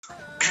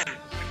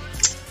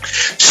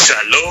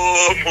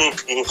שלום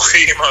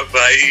וברוכים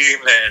הבאים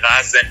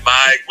לרז אנד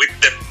מייק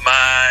with the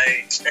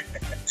mic.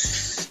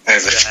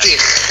 איזה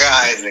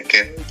פתיחה, איזה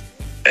כן.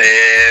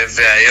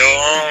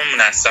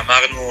 והיום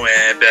אמרנו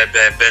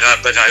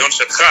ברעיון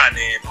שלך,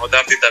 אני מאוד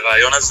אהבתי את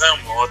הרעיון הזה, הוא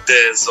מאוד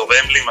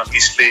זורם לי,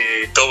 מרגיש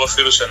לי טוב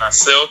אפילו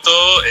שנעשה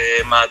אותו,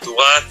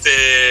 מהדורת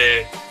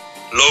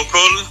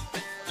לוקול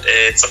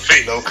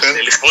צפית,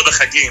 לכבוד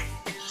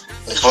החגים.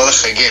 לכבוד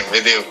החגים,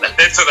 בדיוק.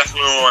 לתת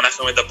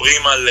אנחנו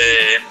מדברים על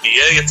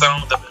NBA, יצאנו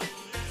לדבר.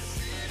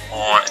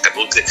 או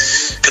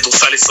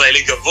כדורסל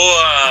ישראלי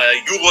גבוה,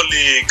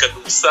 יורוליג,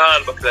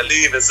 כדורסל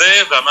בכללי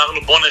וזה,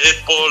 ואמרנו בוא נרד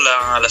פה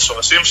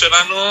לשורשים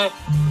שלנו,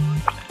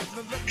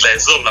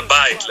 לאזור,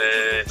 לבית,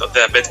 אתה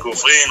יודע, בית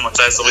גוברין,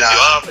 מועצה אזורית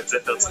יואב, בית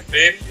ספר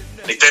צפית,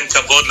 ניתן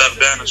כבוד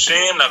להרבה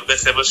אנשים, להרבה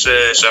חבר'ה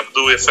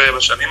שעבדו יפה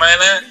בשנים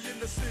האלה.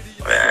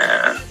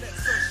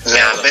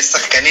 להרבה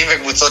שחקנים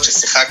וקבוצות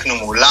ששיחקנו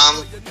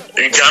מולם.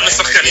 גם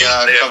לשחקנים,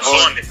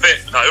 נכון, יפה,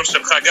 רעיון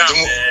שלך גם,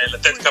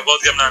 לתת כבוד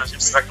גם לאנשים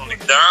ששיחקנו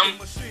נגדם,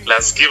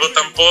 להזכיר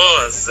אותם פה,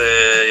 אז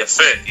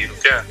יפה, כאילו,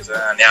 כן,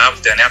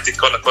 אני אהבתי את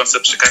כל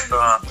הקונספט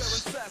שככה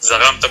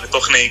זרמת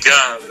בתוך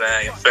נהיגה, זה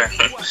יפה.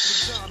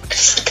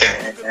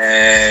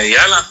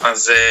 יאללה,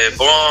 אז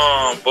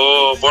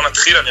בוא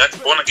נתחיל,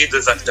 בוא נגיד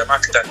איזו הקדמה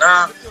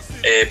קטנה,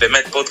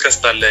 באמת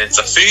פודקאסט על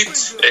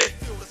צפית,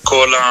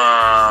 כל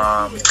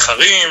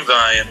המתחרים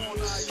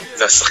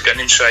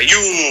והשחקנים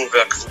שהיו,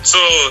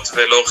 והקבוצות,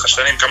 ולאורך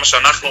השנים, כמה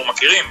שאנחנו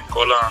מכירים,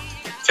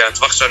 כי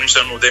הטווח שנים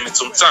שלנו די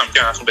מצומצם,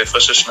 כן, אנחנו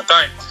בהפרש של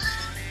שנתיים.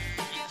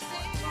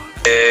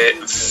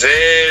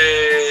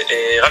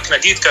 ורק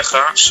נגיד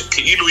ככה,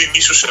 שכאילו אם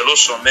מישהו שלא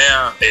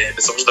שומע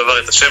בסופו של דבר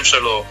את השם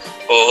שלו,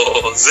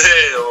 או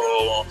זה,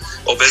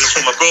 או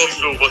באיזשהו מקום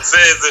שהוא רוצה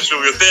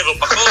איזשהו יותר או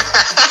פחות,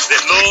 זה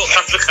לא,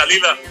 חס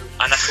וחלילה,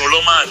 אנחנו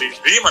לא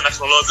מעליבים,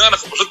 אנחנו לא זה,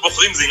 אנחנו פשוט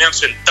בוחרים, זה עניין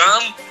של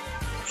טעם,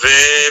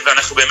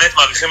 ואנחנו באמת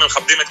מעריכים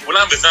ומכבדים את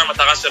כולם, וזה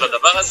המטרה של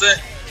הדבר הזה.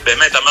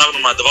 באמת אמרנו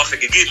מהדבר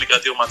חגיגית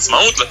לקראת יום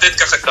העצמאות, לתת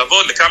ככה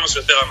כבוד לכמה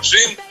שיותר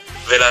אנשים,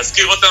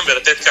 ולהזכיר אותם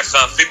ולתת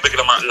ככה פידבק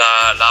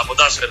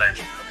לעבודה שלהם.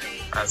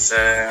 אז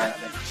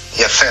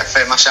יפה,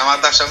 יפה מה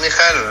שאמרת עכשיו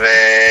מיכאל,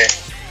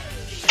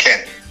 וכן,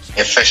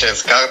 יפה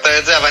שהזכרת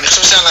את זה, אבל אני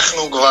חושב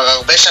שאנחנו כבר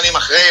הרבה שנים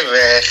אחרי,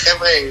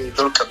 וחבר'ה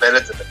ידעו לקבל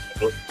את זה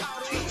בקלות.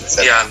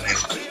 יאללה,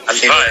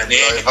 הלוואי, אני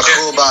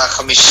יבחרו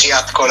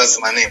בחמישיית כל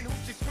הזמנים.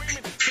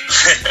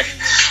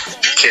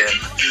 כן.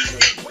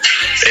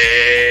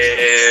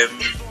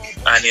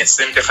 אני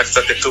אשים ככה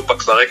קצת את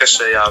טופק ברקע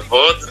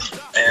שיעבוד.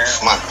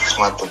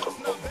 נחמד טופק.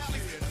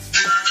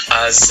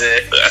 אז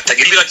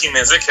תגיד לי רק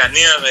עם זה, כי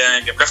אני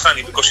גם ככה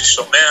אני בקושי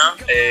שומע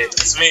את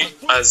עצמי,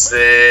 אז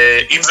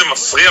אם זה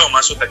מפריע או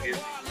משהו תגיד.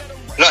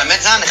 לא,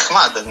 האמת זה היה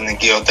נחמד,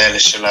 הנגיעות האלה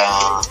של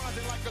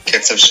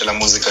הקצב של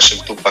המוזיקה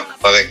של טופק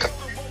ברקע.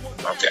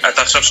 אוקיי,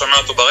 אתה עכשיו שומע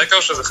אותו ברקע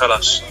או שזה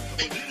חלש?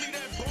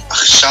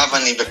 עכשיו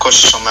אני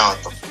בקושי שומע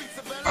אותו.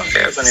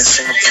 אוקיי, אז אני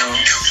אשים אותו.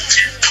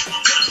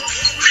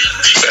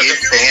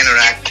 תהן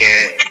רק...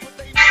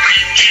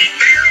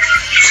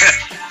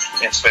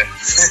 יפה.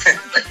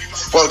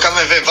 Welcome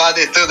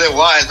everybody to the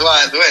Wild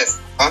Wild West.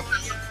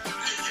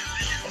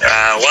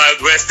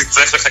 ה-Wild West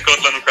יצטרך לחכות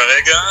לנו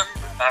כרגע.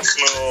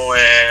 אנחנו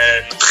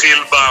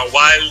נתחיל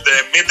ב-Wild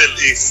Middle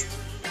East.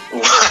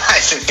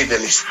 Wild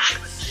Middle East.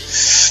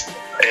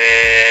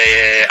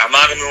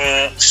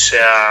 אמרנו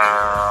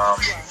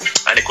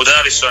שהנקודה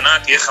הראשונה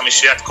תהיה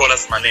חמישיית כל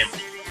הזמנים.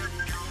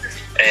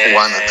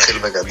 נתחיל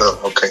בגדול,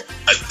 אוקיי.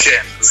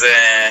 כן, זה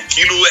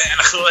כאילו,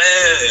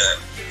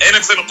 אין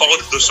אצלנו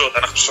פרות קדושות,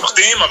 אנחנו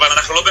שוחטים, אבל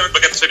אנחנו לא באמת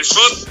בקטע של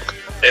לשחוט,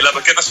 אלא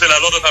בקטע של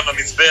להעלות אותם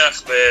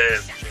למזבח,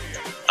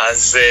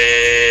 אז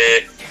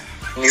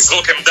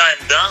נזרוק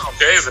עמדה,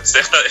 אוקיי? זה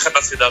בסדר, איך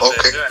אתה סידרת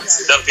את זה? אני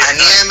סידרתי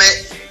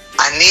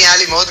אני היה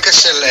לי מאוד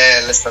קשה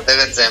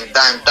לסדר את זה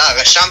עמדה,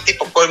 רשמתי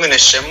פה כל מיני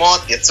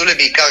שמות, יצאו לי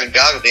בעיקר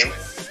גארדים,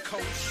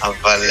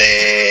 אבל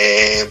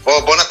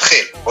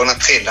בוא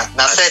נתחיל,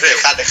 נעשה את זה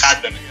אחד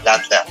באמת,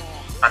 לאט לאט.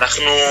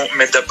 אנחנו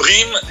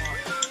מדברים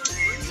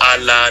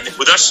על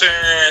הנקודה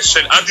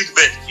של עד י"ב,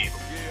 כאילו.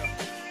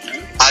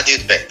 עד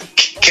י"ב,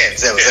 כן,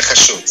 זהו,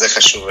 זה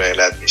חשוב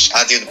להדגיש,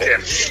 עד י"ב.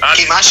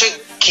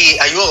 כי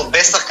היו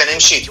הרבה שחקנים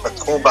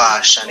שהתפתחו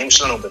בשנים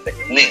שלנו בבית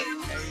ניר.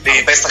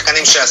 הרבה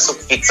שחקנים שעשו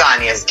קפיצה,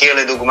 אני אזכיר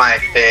לדוגמה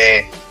את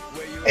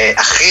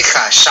אחיך,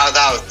 שאוט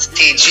אאוט,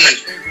 TG,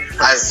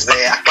 אז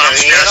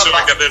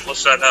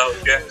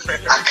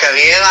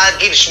הקריירה עד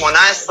גיל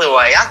 18 הוא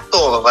היה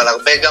טוב, אבל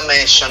הרבה גם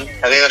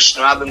קריירה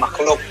שנויה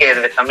במחלוקת,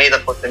 ותמיד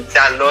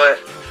הפוטנציאל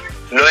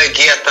לא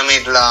הגיע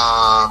תמיד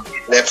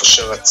לאיפה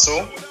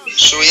שרצו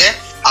שהוא יהיה,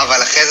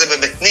 אבל אחרי זה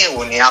בבית ניר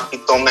הוא נהיה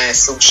פתאום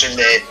סוג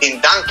של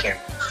טים דנקן,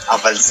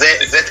 אבל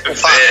זה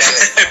תקופה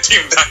אחרת.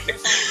 טים דנקן.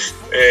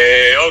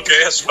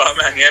 אוקיי, השוואה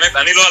מעניינת.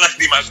 אני לא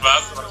הלכתי עם ההשוואה,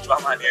 אבל השוואה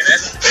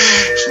מעניינת.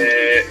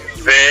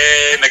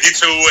 ונגיד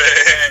שהוא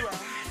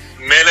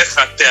מלך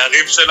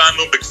התארים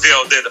שלנו בגביע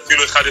עודד,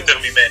 אפילו אחד יותר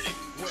ממני.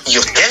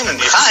 יותר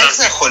ממך? איך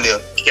זה יכול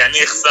להיות? כי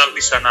אני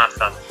החזרתי שנה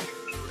אחת.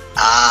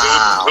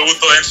 והוא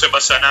טוען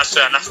שבשנה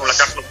שאנחנו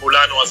לקחנו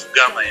כולנו, אז הוא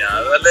גם היה,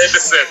 אבל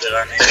בסדר.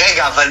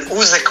 רגע, אבל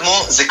הוא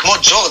זה כמו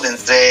ג'ורדן,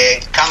 זה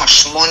כמה,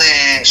 8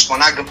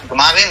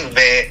 גמרים,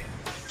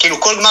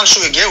 וכאילו כל גמר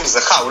שהוא הגיע הוא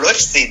זכה, הוא לא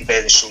הפסיד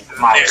באיזשהו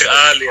גמר.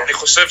 נראה לי, אני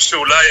חושב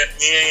שאולי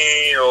אני,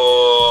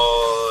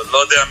 או לא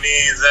יודע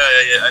מי,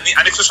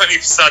 אני חושב שאני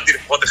הפסדתי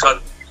לפחות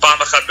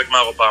פעם אחת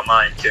בגמר או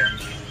פעמיים, כן.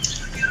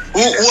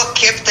 הוא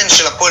הקפטן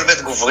של הפועל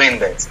בית גוברין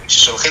בעצם,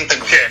 ששולחים את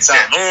הקבוצה.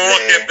 כן, הוא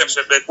הקפטן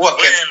של בית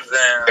גוברין,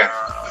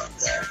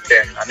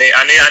 כן.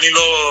 אני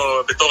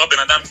לא, בתור הבן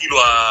אדם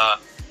כאילו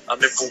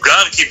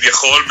המבוגר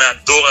כביכול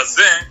מהדור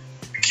הזה,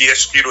 כי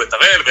יש כאילו את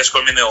הראל ויש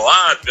כל מיני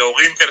אוהד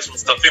והורים כאלה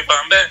שמצטרפים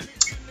פעם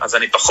אז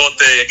אני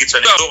פחות אגיד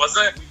שאני בדור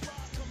הזה.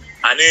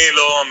 אני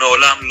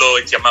מעולם לא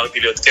התיימרתי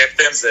להיות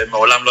קפטן, זה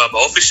מעולם לא היה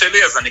באופי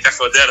שלי, אז אני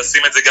ככה יודע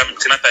לשים את זה גם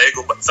מבחינת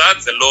האגו בצד,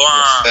 זה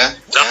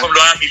אף פעם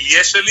לא היה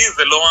מיליה שלי,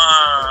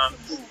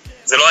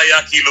 זה לא היה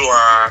כאילו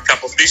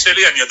הקאפ אוף די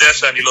שלי, אני יודע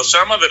שאני לא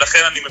שמה,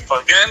 ולכן אני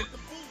מפרגן,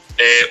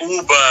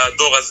 הוא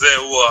בדור הזה,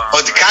 הוא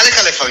עוד קל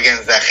לך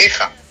לפרגן, זה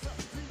אחיך.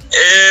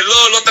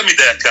 לא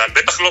תמיד היה קל,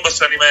 בטח לא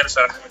בשנים האלה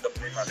שאנחנו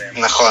מדברים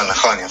עליהם.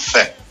 נכון, יפה.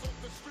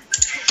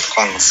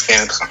 נכון,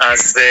 מסכים איתך.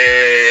 אז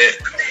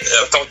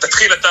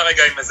תתחיל אתה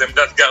רגע עם איזה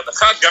עמדת גארד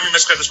אחת, גם אם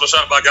יש לך איזה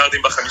 3-4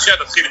 גארדים בחמישיה,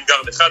 תתחיל עם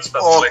גארד אחד שאתה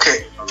צורק.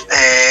 אוקיי,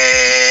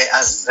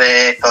 אז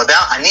אתה יודע,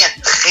 אני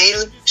אתחיל,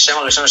 השם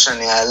הראשון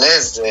שאני אעלה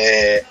זה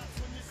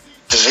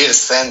דביר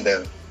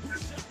סנדר.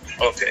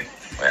 אוקיי.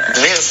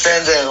 דביר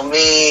סנדר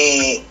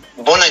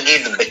בוא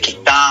נגיד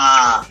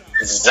בכיתה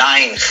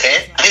ז'-ח',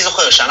 אני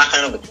זוכר שאנחנו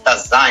היינו בכיתה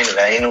ז'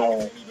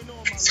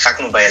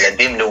 שיחקנו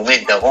בילדים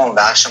לאומית דרום,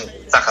 והיה שם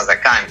קבוצה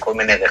חזקה עם כל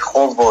מיני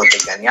רחובות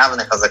וגן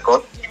יבנה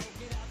חזקות,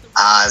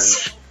 אז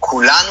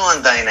כולנו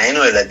עדיין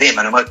היינו ילדים,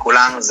 אני אומר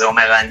כולנו, זה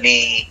אומר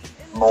אני,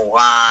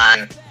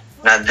 מורן,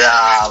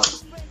 נדב,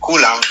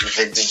 כולם,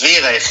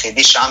 ודביר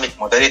היחידי שהיה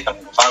מתמודד איתם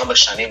כבר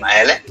בשנים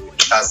האלה,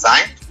 בכיתה ז',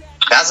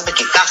 ואז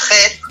בכיתה ח',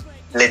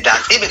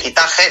 לדעתי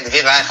בכיתה ח'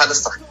 דביר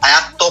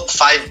היה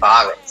טופ 5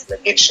 בארץ,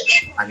 לגיל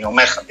שלי, אני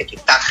אומר לך,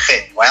 בכיתה ח',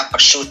 הוא היה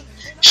פשוט,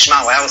 תשמע,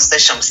 הוא היה עושה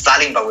שם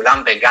סטלים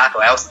באולם בגת,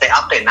 הוא היה עושה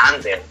up and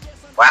under,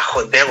 הוא היה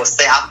חודר,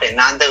 עושה up and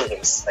under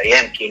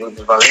ומסיים, כאילו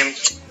דברים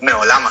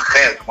מעולם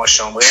אחר, כמו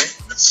שאומרים,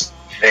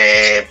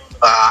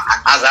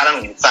 ואז היה לנו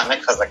נמצא אמת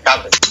חזקה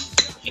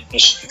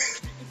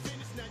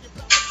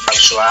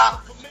שהוא היה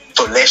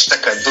תולש את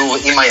הכדור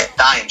עם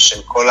הידיים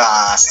של כל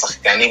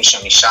השחקנים שם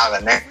משער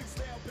הנט,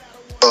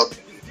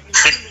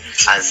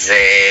 אז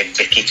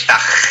בכיתה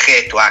ח'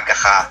 הוא היה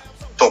ככה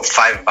טופ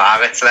 5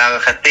 בארץ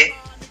להערכתי,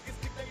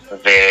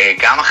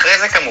 וגם אחרי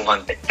זה כמובן,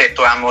 בטט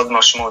הוא היה מאוד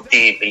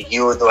משמעותי,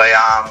 ביוד הוא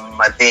היה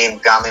מדהים,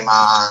 גם עם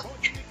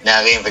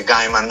הנערים וגם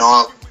עם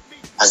הנוער,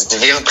 אז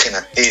דביר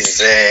מבחינתי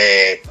זה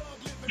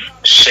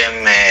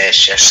שם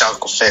שישר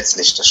קופץ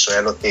לי, שאתה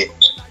שואל אותי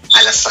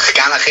על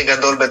השחקן הכי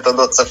גדול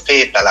בתולדות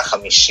צפית, על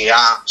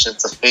החמישייה של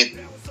צפית,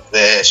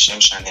 זה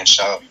שם שאני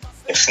ישר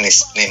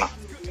הכניס פנימה.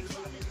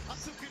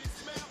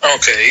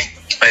 אוקיי,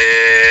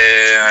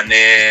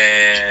 אני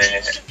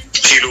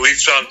כאילו אי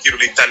אפשר כאילו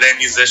להתעלם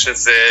מזה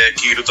שזה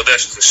כאילו אתה יודע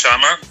שזה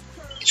שמה,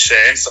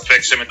 שאין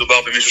ספק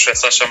שמדובר במישהו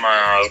שעשה שם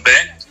הרבה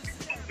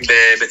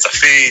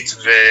בצפית,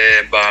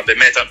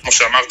 ובאמת כמו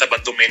שאמרת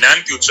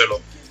בדומיננטיות שלו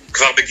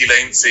כבר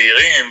בגילאים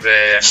צעירים,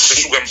 ואני חושב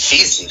שהוא גם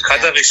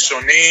אחד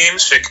הראשונים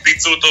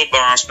שהקפיצו אותו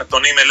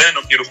בשנתונים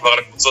אלינו, כאילו כבר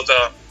לקבוצות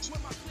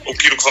הוא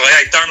כאילו כבר היה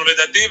איתנו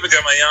לדעתי,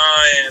 וגם היה,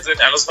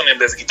 אני לא זוכר,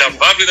 באיזה כיתה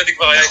ו' לדעתי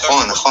כבר היה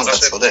איתנו. נכון, אתה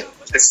צודק.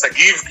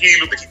 שסגיב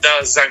כאילו בכיתה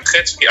ז'-ח',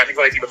 אני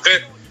כבר הייתי בח',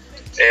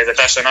 זו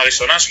הייתה השנה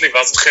הראשונה שלי,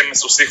 ואז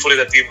חמס הוסיפו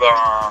לדעתי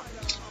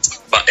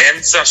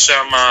באמצע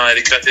שם,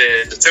 לקראת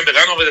דצמבר,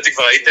 ינואר לדעתי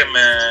כבר הייתם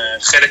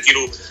חלק,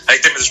 כאילו,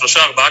 הייתם איזה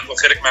 3-4 כבר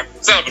חלק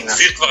מהקבוצה, אבל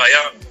דביר כבר היה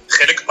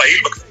חלק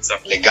פעיל בקבוצה.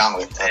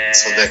 לגמרי, אתה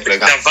צודק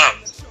לגמרי.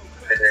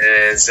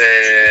 זה...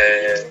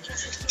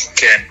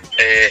 כן,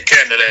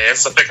 אין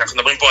ספק, אנחנו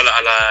מדברים פה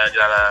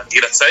על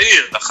הגיל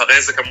הצעיר,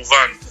 אחרי זה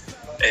כמובן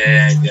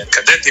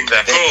קדטים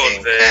והכל,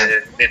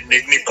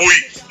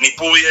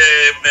 ניפוי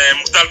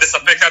מוטל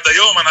בספק עד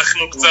היום,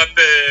 אנחנו קצת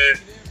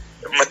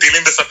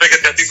מטילים בספק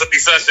את כרטיס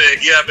הטיסה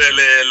שהגיע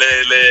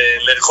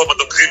לרחוב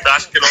הדוקרין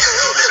באשקלון,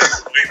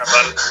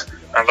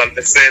 אבל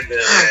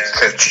בסדר.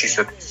 כרטיס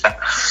הטיסה,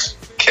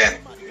 כן.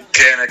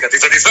 כן,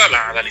 כרטיס הטיסה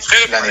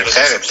לנבחרת.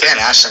 לנבחרת, כן,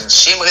 היה שם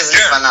שימריז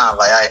לפניו,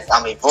 היה את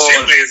עמי וול.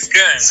 שימריז,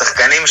 כן.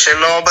 שחקנים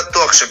שלא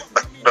בטוח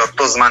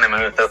שבאותו זמן הם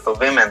היו יותר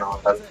טובים ממנו,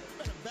 אבל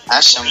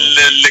היה שם...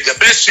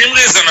 לגבי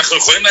שימריז אנחנו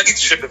יכולים להגיד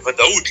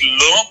שבוודאות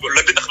לא,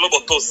 בטח לא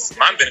באותו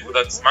זמן,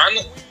 בנקודת זמן,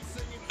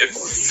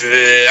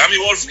 ועמי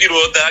וולף כאילו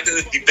עוד היה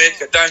כזה דיבט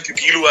קטן, כי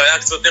כאילו היה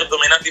קצת יותר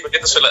דומיננטי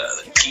בקטע של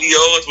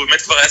הקליות, הוא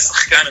באמת כבר היה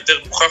שחקן יותר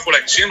מוכח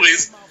אולי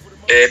משימריז,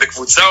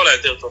 בקבוצה אולי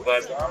יותר טובה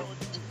גם.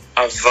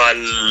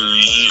 אבל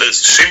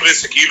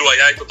שימריז שכאילו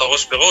היה איתו את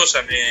הראש בראש,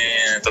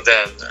 אתה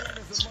יודע...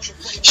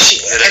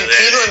 הם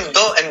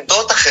כאילו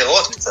עמדות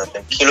אחרות קצת,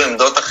 הם כאילו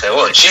עמדות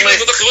אחרות.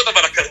 עמדות אחרות,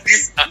 אבל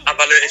הכרטיס,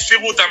 אבל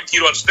השאירו אותם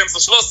כאילו על 12-13,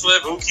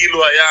 והוא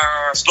כאילו היה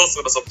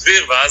 13 בסוף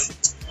דביר, ואז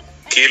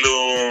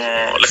כאילו,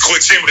 לקחו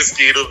את שמריז,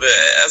 כאילו,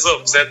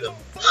 ועזוב, בסדר.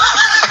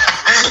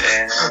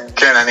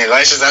 כן, אני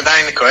רואה שזה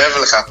עדיין כואב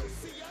לך.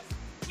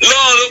 לא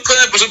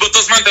כואב, פשוט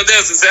באותו זמן, אתה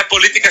יודע, זה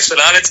הפוליטיקה של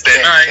הארץ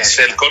בעיניי,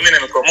 של כל מיני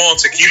מקומות,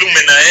 שכאילו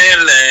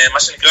מנהל, מה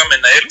שנקרא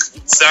מנהל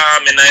קבוצה,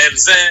 מנהל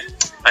זה,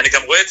 אני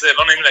גם רואה את זה,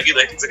 לא נעים להגיד,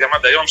 ראיתי את זה גם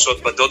עד היום,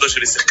 שעוד בדודה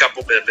שלי שיחקה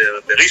פה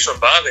בראשון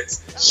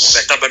בארץ,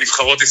 והייתה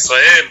בנבחרות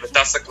ישראל,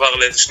 וטסה כבר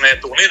לשני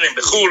טורנירים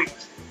בחול,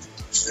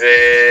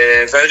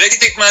 וראיתי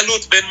את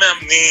ההתנהלות בין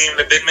מאמנים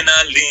לבין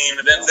מנהלים,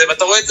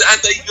 ואתה רואה את זה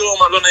עד היום,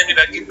 לא נעים לי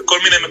להגיד,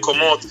 בכל מיני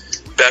מקומות,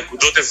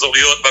 באגודות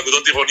אזוריות,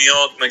 באגודות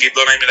עירוניות, נגיד,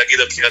 לא נעים לי להגיד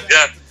על קריית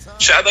גת,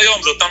 שעד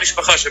היום זו אותה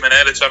משפחה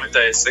שמנהלת שם את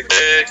העסק,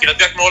 וקריית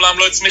גת מעולם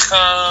לא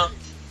הצמיחה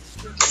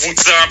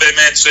קבוצה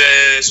באמת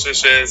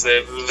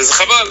וזה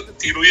חבל,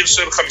 כאילו עיר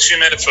של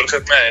 50,000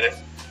 שהולכת 100,000,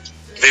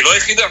 והיא לא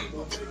היחידה.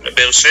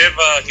 באר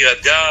שבע,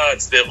 קריית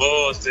גת,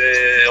 שדרות,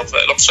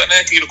 לא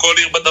משנה, כאילו כל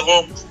עיר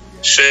בדרום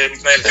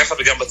שמתנהל ככה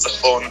וגם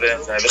בצפון,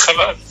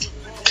 וחבל.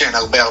 כן,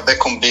 הרבה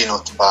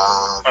קומבינות.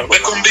 הרבה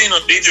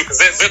קומבינות, בדיוק.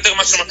 זה יותר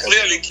מה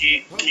שמפריע לי,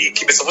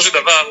 כי בסופו של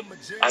דבר,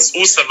 אז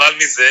הוא סבל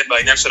מזה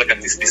בעניין של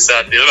הכרטיס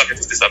טיסה, לא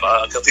הכרטיס טיסה,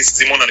 הכרטיס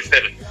זימון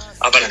הנבחרת.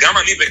 אבל גם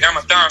אני וגם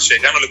אתה,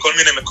 שהגענו לכל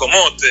מיני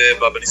מקומות,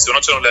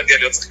 בניסיונות שלנו להגיע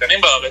להיות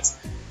שחקנים בארץ,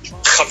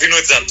 חווינו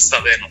את זה על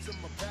בשרנו.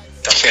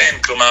 כן,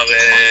 כלומר,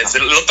 זה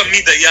לא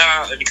תמיד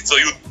היה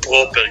מקצועיות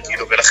פרופר,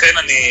 כאילו, ולכן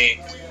אני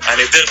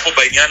יותר פה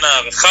בעניין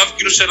הרחב,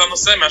 כאילו, של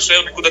הנושא,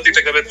 מאשר נקודתית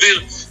לגבי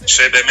דביר,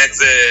 שבאמת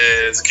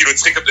זה כאילו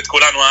הצחיק את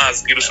כולנו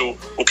אז, כאילו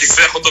שהוא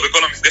כיסח אותו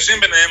בכל המפגשים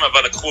ביניהם,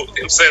 אבל לקחו,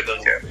 כאילו, בסדר,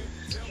 כן.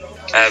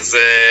 אז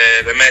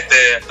באמת,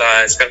 אתה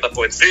הזכרת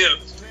פה את דביר,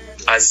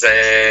 אז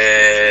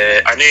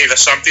אני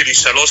רשמתי לי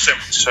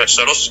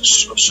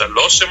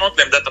שלוש שמות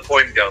לעמדת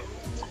הפוינט גארד.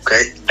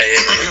 אוקיי.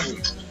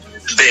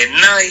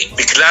 בעיניי,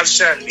 בגלל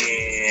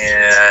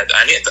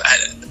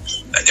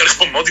אני הולך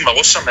פה מאוד עם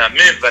הראש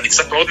המאמן, ואני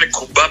קצת מאוד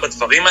מקובע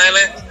בדברים האלה,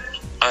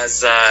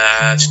 אז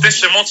שתי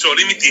שמות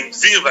שעולים איתי עם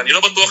דביר, ואני לא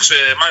בטוח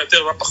שמה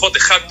יותר ומה פחות,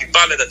 אחד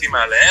טיפה לדעתי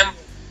מעליהם,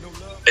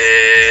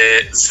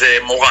 זה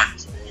מורן.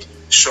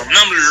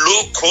 שאומנם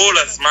לא כל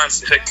הזמן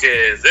שיחק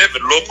זה,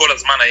 ולא כל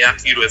הזמן היה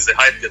כאילו איזה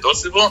הייפ גדול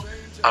סביבו,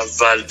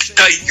 אבל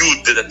בכיתה י'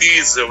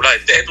 לדעתי זה אולי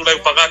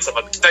הוא פרץ,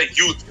 אבל בכיתה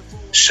י'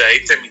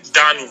 שהייתם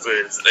איתנו,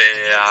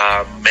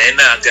 ומעין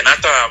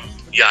הגנת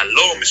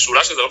היעלום,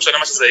 משולש הזה, לא משנה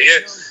מה שזה יהיה,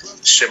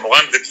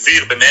 שמורן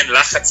ודביר במעין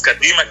לחץ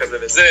קדימה כזה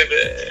וזה,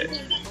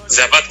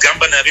 וזה עבד גם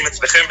בנערים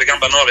אצלכם וגם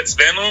בנוער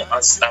אצלנו,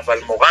 אבל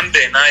מורן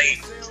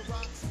בעיניי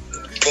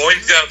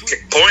פוינט גארד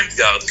כפוינט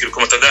גארד, כאילו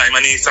כמו אתה יודע, אם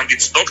אני שמתי את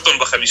סטוקטון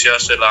בחמישייה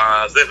של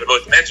הזה ולא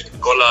את מג'יק,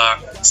 כל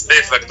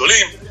הסטייף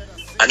והגדולים,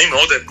 אני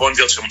מאוד אוהב פוינט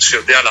גארד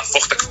שיודע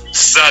להפוך את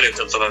הקבוצה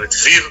ליותר טובה,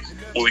 ודביר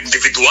הוא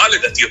אינדיבידואל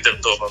לדעתי יותר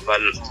טוב,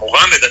 אבל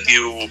מורן לדעתי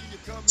הוא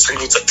שחקן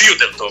קבוצתי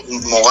יותר טוב.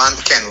 מורן,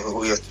 כן,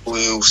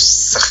 הוא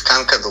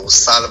שחקן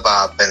כדורסל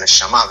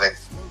בנשמה,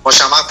 וכמו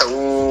שאמרת,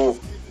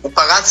 הוא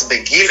פרץ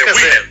בגיל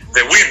כזה.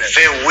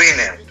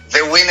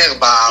 ווינר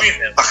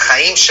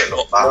בחיים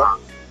שלו,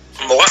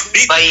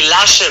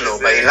 בעילה שלו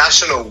הוא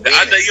ווינר.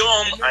 ועד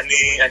היום,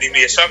 אני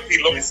ישבתי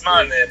לא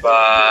מזמן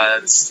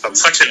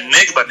במשחק של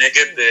נגבה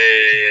נגד,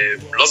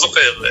 לא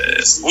זוכר,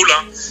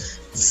 סגולה,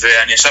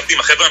 ואני ישבתי עם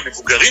החבר'ה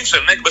המבוגרים של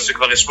נגבה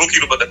שכבר ישבו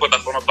כאילו בדקות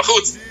האחרונות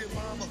בחוץ,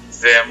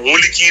 ואמרו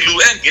לי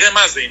כאילו, אין, תראה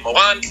מה זה עם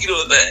מורן,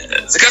 כאילו,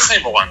 זה ככה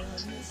עם מורן.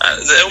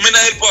 הוא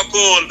מנהל פה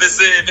הכל,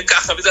 וזה,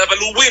 וככה, וזה, אבל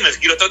הוא ווינר,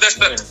 כאילו, אתה יודע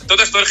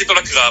שאתה הולך איתו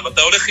לקרב,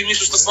 אתה הולך עם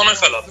מישהו שאתה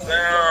סומך עליו,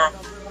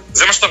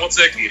 זה מה שאתה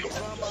רוצה, כאילו.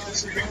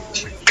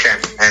 כן,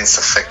 אין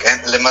ספק,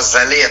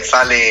 למזלי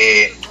יצא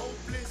לי,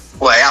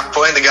 הוא היה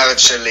פוינט גארד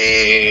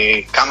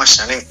שלי כמה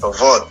שנים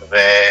טובות,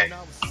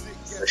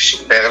 זה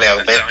שיפר לי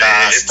הרבה את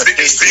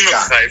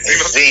הסטטיסטיקה,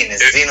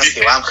 הזין אותי,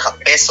 הוא היה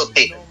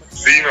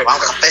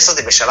מחפש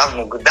אותי בשלב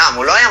מוקדם,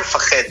 הוא לא היה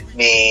מפחד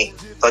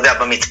אתה יודע,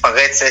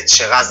 במתפרצת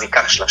שרז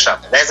ייקח שלשה,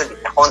 אתה יודע איזה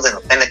ביטחון זה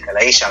נותן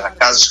לקלעי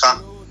שהרכז שלך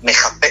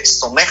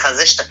סומך על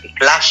זה שאתה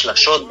תקלע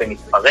שלשות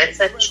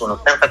במתפרצת, שהוא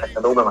נותן לך את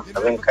הכדור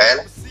במצבים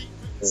כאלה,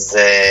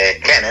 זה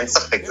כן, אין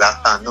ספק, זה היה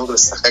תענוג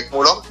לשחק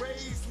מולו,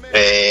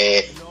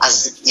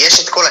 אז יש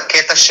את כל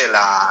הקטע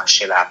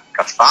של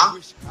ההתקפה,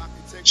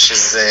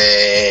 שזה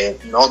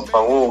מאוד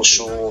ברור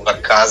שהוא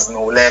רכז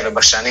מעולה,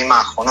 ובשנים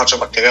האחרונות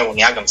שבקריירה הוא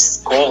נהיה גם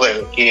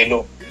סקורר,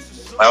 כאילו,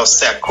 הוא היה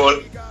עושה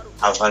הכל,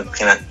 אבל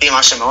מבחינתי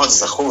מה שמאוד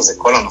זכור זה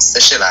כל הנושא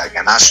של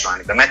ההגנה שלו.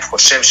 אני באמת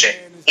חושב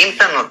שאם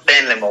אתה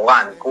נותן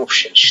למורן גוף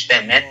של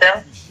 2 מטר,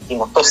 עם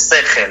אותו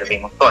שכל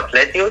ועם אותו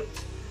אתלטיות,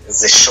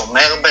 זה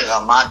שומר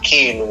ברמה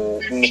כאילו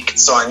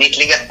מקצוענית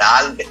ליגת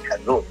העל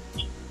בקלות.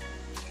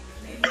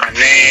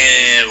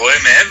 אני רואה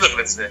מעבר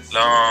לזה,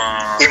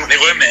 אני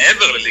רואה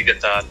מעבר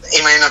לליגת העל.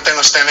 אם אני נותן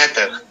לו 2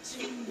 מטר.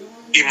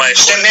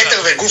 2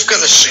 מטר וגוף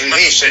כזה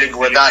שרירי של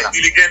גוודאלה.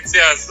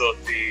 האינטליגנציה הזאת,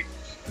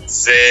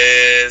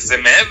 זה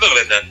מעבר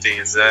לדעתי,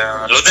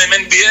 לא יודע אם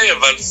NBA,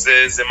 אבל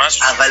זה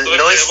משהו אבל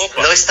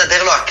לא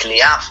יסתדר לו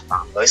הקליעה אף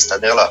פעם, לא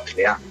יסתדר לו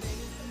הקליעה.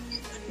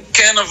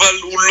 כן, אבל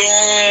הוא לא,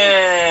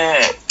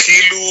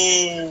 כאילו,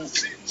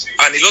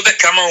 אני לא יודע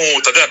כמה הוא,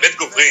 אתה יודע, בית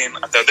גוברין,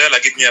 אתה יודע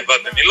להגיד מי עבד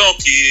ומי לא,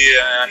 כי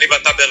אני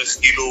ואתה בערך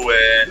כאילו,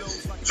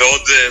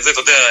 ועוד זה, אתה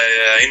יודע,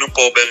 היינו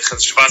פה בערך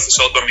 17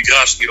 שעות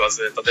במגרש, כאילו,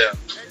 אז אתה יודע.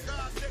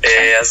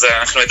 אז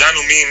אנחנו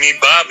ידענו מי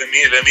בא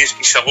ולמי יש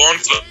כישרון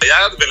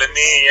ביד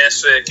ולמי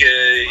יש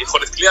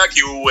יכולת קליעה, כי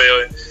הוא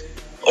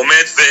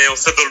עומד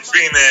ועושה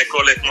דולפין,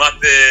 כל תנועת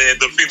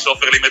דולפין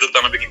שעופר לימד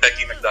אותנו בכיתה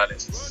ג'-ד'.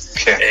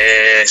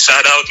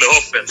 שאט אאוט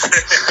לעופר.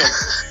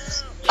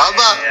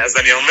 אז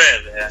אני אומר,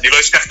 אני לא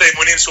אשכח את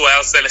האימונים שהוא היה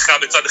עושה לך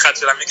בצד אחד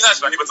של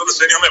המגרש, ואני בצד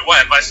השני אומר, וואי,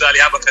 הלוואי שהיה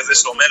לי אבא כזה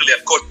שאומר לי על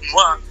כל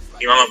תנועה,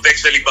 עם המרפק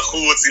שלי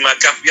בחוץ, עם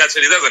הכף יד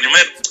שלי, אז אני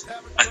אומר,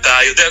 אתה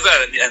יודע,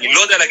 אני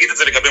לא יודע להגיד את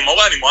זה לגבי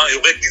מורה, אני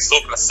יורד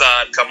לזרוק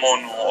לסל,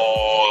 כמונו,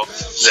 או...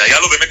 זה היה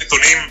לו באמת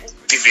נתונים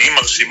טבעיים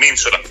מרשימים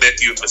של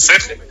אתלטיות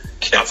ושכל,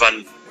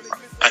 אבל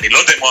אני לא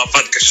יודע אם הוא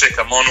עבד קשה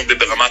כמונו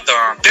ברמת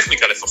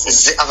הטכניקה לפחות.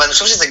 אבל אני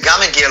חושב שזה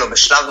גם הגיע לו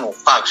בשלב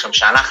מאוחר, שם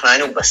שאנחנו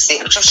היינו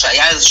בשיא, אני חושב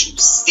שהיה איזשהו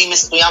שיא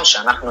מסוים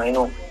שאנחנו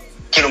היינו,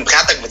 כאילו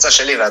מבחינת הקבוצה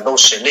שלי והדור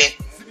שלי,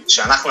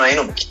 שאנחנו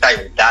היינו בכיתה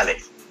י"ד,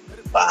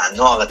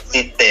 בנוער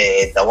ארצית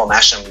דרום,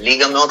 היה שם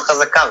ליגה מאוד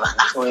חזקה,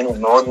 ואנחנו היינו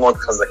מאוד מאוד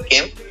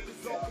חזקים,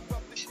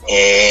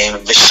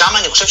 ושם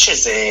אני חושב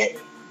שזה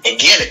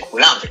הגיע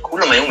לכולם,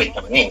 וכולם היו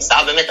מתאמנים, זה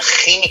היה באמת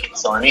הכי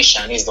מקצועני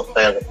שאני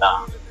זוכר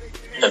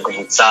את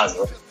הקבוצה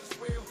הזאת.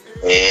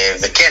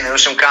 וכן, היו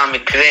שם כמה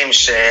מקרים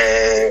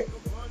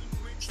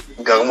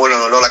שגרמו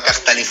לנו לא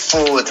לקחת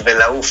אליפות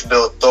ולעוף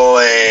באותו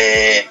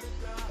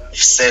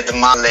הפסד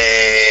מה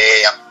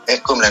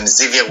קוראים להם,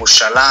 זיו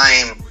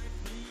ירושלים,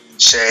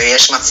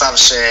 שיש מצב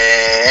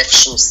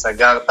שאיפשהו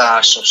סגר את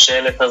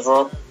השושלת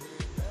הזאת,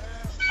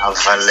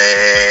 אבל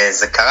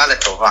זה קרה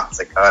לטובה,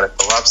 זה קרה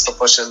לטובה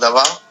בסופו של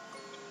דבר.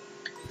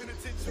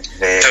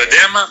 אתה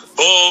יודע מה?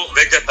 בוא,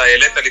 רגע, אתה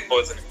העלית לי פה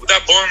איזה נקודה,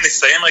 בוא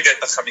נסיים רגע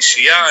את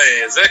החמישייה,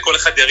 זה, כל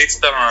אחד יריץ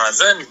את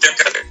זה, ניתן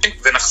ככה,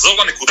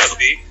 ונחזור לנקודה הזאת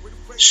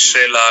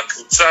של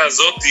הקבוצה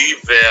הזאת,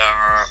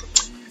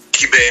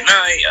 כי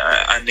בעיניי,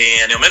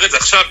 אני אומר את זה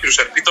עכשיו, כאילו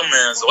שאני פתאום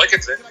זורק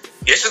את זה,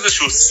 יש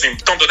איזשהו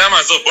סימפטום, אתה יודע מה,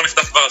 עזוב, בוא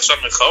נפתח כבר עכשיו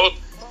מרכאות,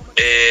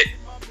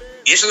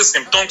 יש איזה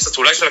סימפטום קצת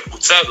אולי של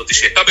הקבוצה הזאת,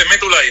 שהייתה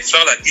באמת אולי,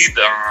 אפשר להגיד,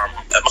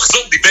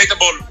 המחזור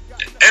דיבייטבול,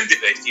 אין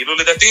דיבייט, כאילו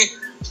לדעתי,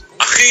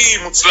 הכי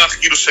מוצלח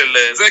כאילו של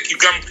זה, כאילו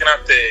גם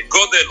מבחינת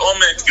גודל,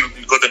 עומק, כאילו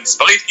גודל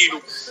מספרית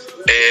כאילו,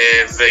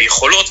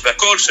 ויכולות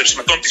והכל של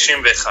שנתון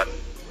 91.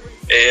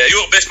 היו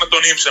הרבה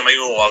שנתונים שהם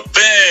היו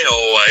הרבה,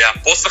 או היה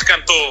פה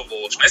שחקן טוב,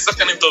 או שני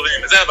שחקנים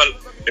טובים וזה, אבל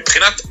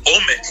מבחינת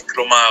עומק,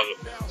 כלומר,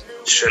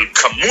 של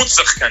כמות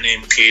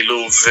שחקנים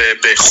כאילו,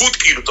 ובאיכות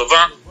כאילו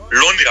טובה,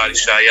 לא נראה לי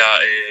שהיה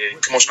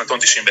כמו שנתון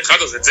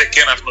 91, אז את זה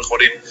כן אנחנו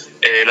יכולים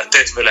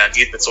לתת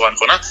ולהגיד בצורה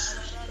נכונה.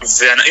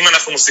 ואם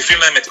אנחנו מוסיפים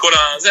להם את כל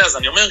הזה, אז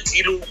אני אומר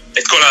כאילו,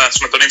 את כל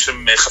השנתונים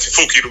שהם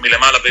חפיפו כאילו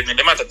מלמעלה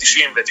ומלמטה,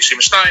 90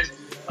 ו-92,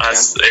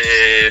 אז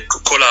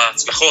כל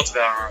ההצלחות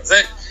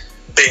והזה,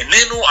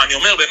 בעינינו, אני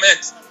אומר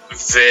באמת,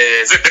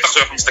 וזה בטח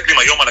שאנחנו מסתכלים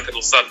היום על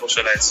הכדורסל פה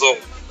של האזור,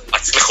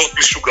 הצלחות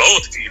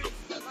משוגעות כאילו,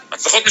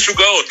 הצלחות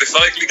משוגעות,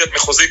 לפרק ליגת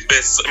מחוזית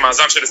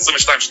במאזן של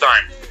 22-2,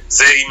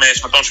 זה עם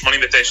שנתון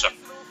 89,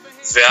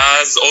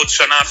 ואז עוד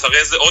שנה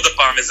אחרי זה, עוד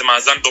הפעם איזה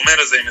מאזן דומה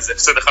לזה, עם איזה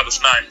הפסד אחד או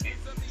שניים,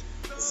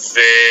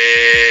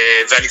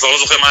 ואני כבר לא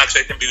זוכר מה היה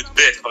כשהייתם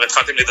בי"ב, כבר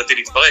התחלתם לדעתי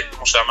להתפרק,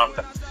 כמו שאמרת.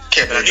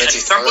 כן, אני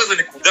שם פה איזו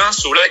נקודה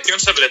שאולי כן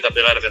שווה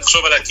לדבר עליה,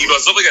 ולחשוב עליה, כאילו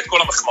עזוב רגע את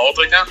כל המחמאות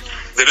רגע,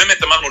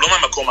 ובאמת אמרנו לא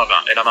מהמקום הרע,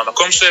 אלא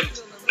מהמקום של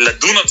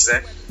לדון על זה,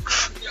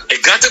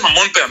 הגעתם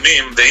המון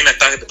פעמים, והנה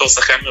אתה בתור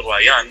שחקן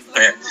מרואיין,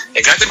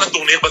 הגעתם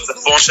לטורניר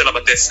בצפון של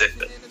הבתי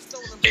ספר,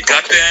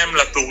 הגעתם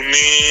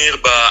לטורניר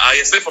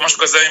ב-ISF או משהו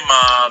כזה עם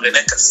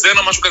רנה קסן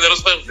או משהו כזה, לא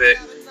זוכר,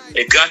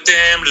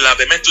 הגעתם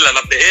באמת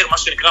לבאר, מה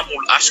שנקרא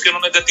מול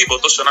אשקלון לדעתי,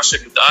 באותו שנה של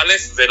י"א,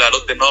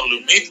 ולעלות בנוער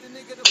לאומית.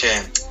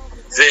 כן.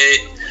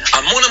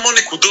 והמון המון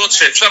נקודות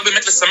שאפשר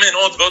באמת לסמן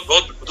עוד ועוד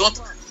ועוד נקודות,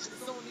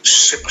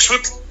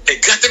 שפשוט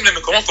הגעתם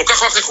למקומות כל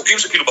כך רחוקים,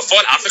 שכאילו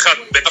בפועל אף אחד,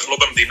 בטח לא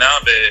במדינה,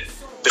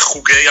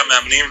 בחוגי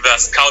המאמנים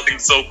והסקאוטינג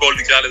סו קול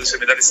נקרא לזה של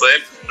מדינת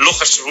ישראל, לא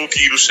חשבו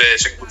כאילו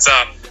שקבוצה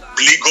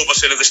בלי גובה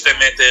של איזה 2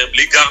 מטר,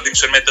 בלי גארדים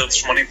של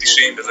 1.80-90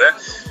 וזה,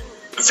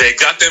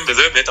 והגעתם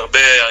וזה באמת הרבה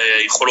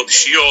יכולות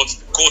אישיות,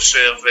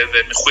 כושר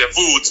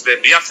ומחויבות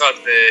וביחד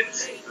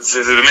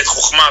ובאמת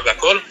חוכמה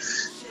והכל,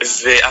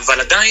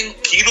 אבל עדיין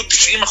כאילו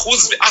 90%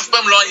 ואף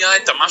פעם לא היה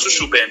את המשהו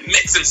שהוא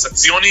באמת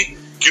סנסציוני,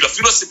 כאילו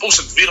אפילו הסיפור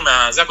של דביר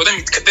מהזה הקודם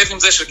מתכתב עם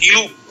זה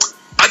שכאילו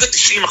עד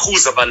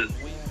ה-90%,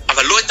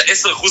 אבל לא את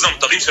ה-10%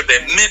 המותרים של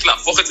באמת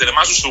להפוך את זה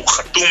למשהו שהוא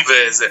חתום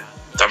וזה.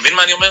 אתה מבין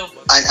מה אני אומר?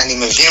 אני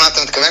מבין מה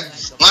אתה מתכוון.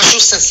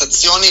 משהו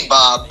סנסציוני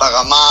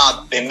ברמה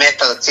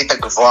באמת ארצית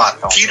הגבוהה.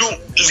 כאילו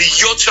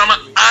להיות שם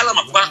על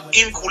המפה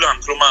עם כולם,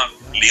 כלומר,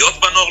 להיות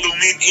בנוער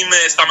לאומית עם,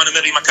 סתם אני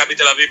אומר, עם מכבי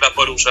תל אביב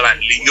והפועל ירושלים,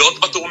 להיות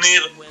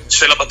בטורניר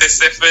של הבתי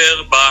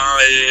ספר,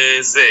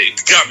 בזה,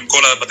 גם עם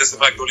כל הבתי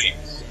ספר הגדולים,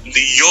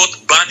 להיות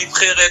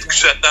בנבחרת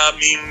כשאתה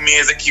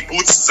מאיזה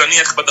קיבוץ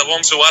זניח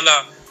בדרום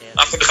שוואלה,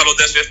 אף אחד בכלל לא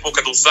יודע שיש פה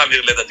כדורסל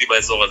לדעתי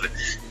באזור הזה.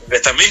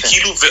 ואתה מבין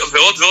כאילו,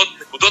 ועוד ועוד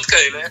נקודות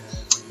כאלה,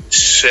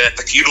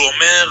 שאתה כאילו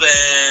אומר,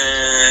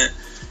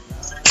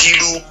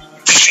 כאילו,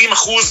 90%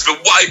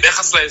 ווואי,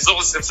 ביחס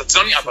לאזור זה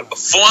סנסציוני, אבל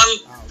בפועל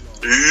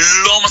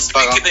לא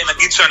מספיק כדי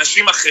נגיד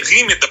שאנשים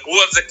אחרים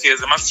ידברו על זה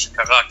כאיזה משהו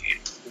שקרה, כאילו.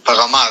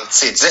 ברמה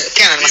ארצית, זה,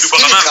 כן, אני מסכים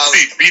ברמה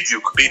ארצית,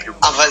 בדיוק.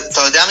 אבל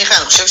אתה יודע, מיכאל,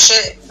 אני חושב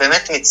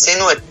שבאמת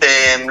מיצינו את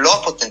מלוא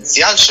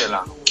הפוטנציאל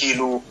שלנו,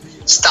 כאילו,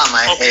 סתם,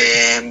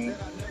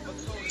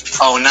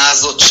 העונה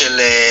הזאת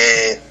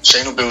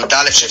שהיינו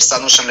בי"א,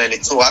 שהפסדנו שם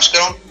לליצור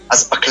אשקלון,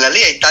 אז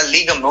בכללי הייתה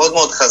ליגה מאוד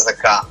מאוד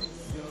חזקה,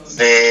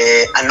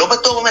 ואני לא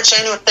בטוח באמת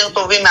שהיינו יותר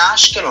טובים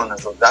מהאשקלון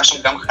הזאת, זה היה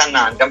שם גם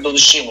חנן, גם דודו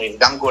שמרי,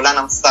 גם גולן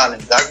אמסלם,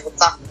 זה היה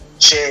קבוצה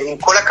שעם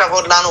כל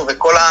הכבוד לנו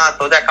וכל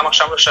אתה יודע, כמה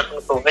חשבנו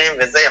שאנחנו טובים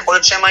וזה, יכול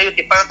להיות שהם היו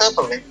טיפה יותר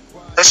טובים.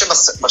 אני חושב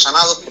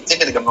שבשנה הזאת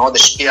ספציפית גם מאוד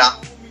השפיע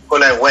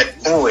כל האירועי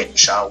פורים,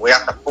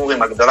 שערוריית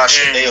הפורים הגדולה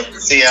שדי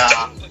הוציאה...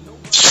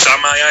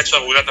 שם היה את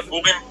שערוריית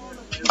הפורים?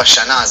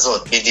 בשנה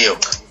הזאת, בדיוק.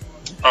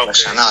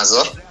 בשנה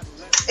הזאת.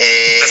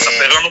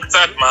 תספר לנו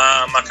קצת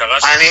מה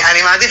קרה שם.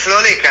 אני מעדיף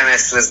לא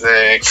להיכנס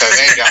לזה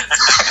כרגע.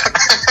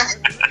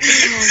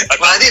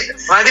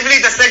 מעדיף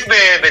להתעסק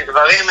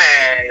בדברים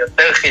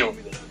יותר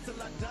חיוביים.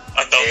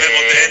 אתה אומר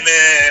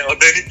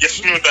עוד אין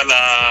התיישנות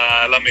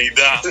על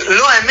המידע.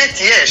 לא, האמת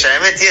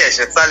יש.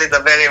 יצא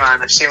לדבר עם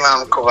האנשים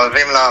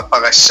המקורבים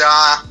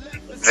לפרשה.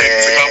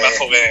 זה כבר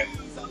מאחוריהם.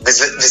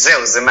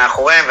 וזהו, זה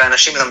מאחוריהם,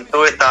 ואנשים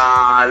למדו את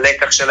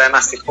הלקח שלהם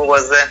מהסיפור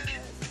הזה.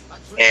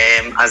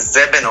 אז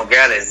זה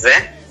בנוגע לזה.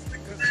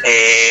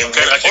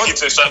 אוקיי, רק אגיד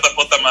שהשארת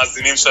פה את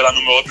המאזינים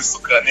שלנו מאוד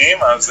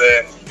מסוקרנים, אז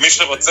מי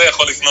שרוצה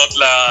יכול לפנות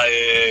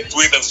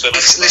לטוויטר שלנו.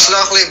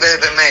 לשלוח לי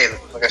במייל,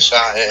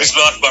 בבקשה.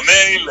 לשלוח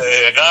במייל,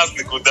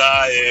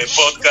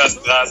 raz.podcast,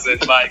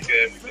 רז.מייק.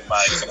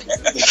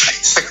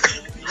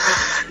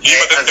 אם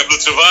אתם תקבלו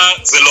תשובה,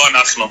 זה לא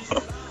אנחנו.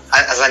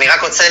 אז אני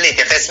רק רוצה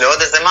להתייחס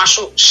לעוד איזה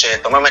משהו,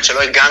 שאתה אומר באמת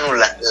שלא הגענו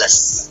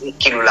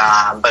כאילו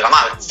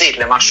ברמה ארצית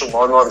למשהו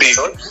מאוד מאוד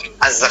גדול,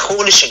 אז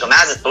זכור לי שגם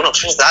היה איזה טורניר, אני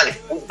חושב שזה היה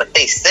אליפות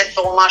בתי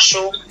ספר או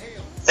משהו,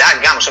 זה היה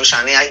גם, אני חושב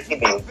שאני הייתי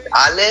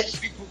בי"א,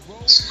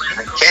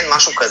 כן,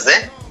 משהו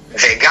כזה,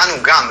 והגענו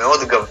גם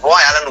מאוד גבוה,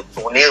 היה לנו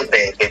טורניר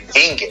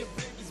בווינגר,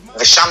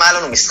 ושם היה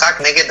לנו משחק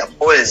נגד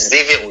הפועל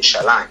זיו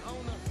ירושלים,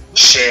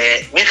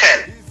 שמיכאל,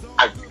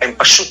 הם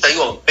פשוט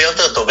היו הרבה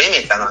יותר טובים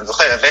מאיתנו, אני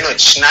זוכר, הבאנו את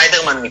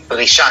שניידרמן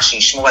מפרישה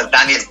שישמור על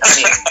דניאל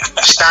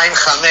 2-5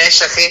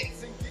 אחי,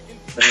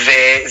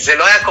 וזה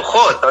לא היה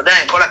כוחות, אתה יודע,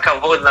 עם כל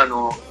הכבוד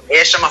לנו,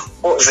 יש שם,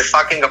 זה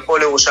פאקינג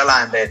הפועל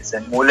ירושלים בעצם,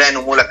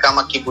 מולנו, מול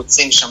הכמה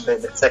קיבוצים שם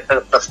בבית ספר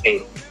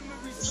תפקיד,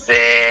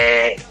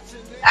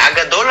 והיה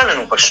גדול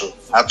עלינו פשוט,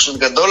 היה פשוט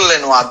גדול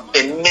עלינו,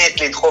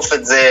 באמת לדחוף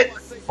את זה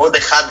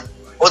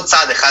עוד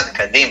צעד אחד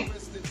קדימה,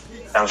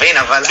 אתה מבין?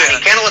 אבל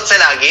אני כן רוצה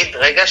להגיד,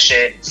 רגע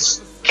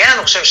כן,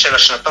 אני חושב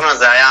שלשנתון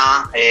הזה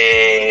היה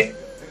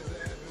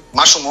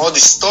משהו מאוד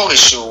היסטורי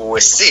שהוא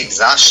השיג,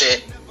 זה היה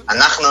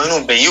שאנחנו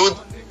היינו ביוד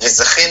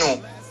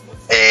וזכינו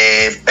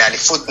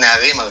באליפות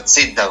נערים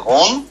ארצית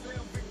דרום,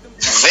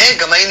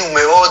 וגם היינו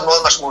מאוד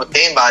מאוד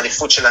משמעותיים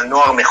באליפות של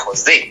הנוער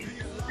מחוזי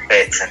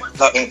בעצם,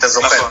 אם אתה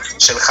זוכר,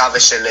 שלך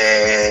ושל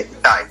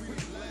איתי.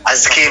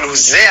 אז כאילו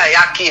זה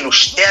היה כאילו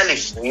שתי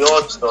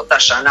אליפויות באותה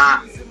שנה,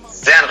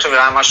 זה אני חושב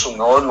היה משהו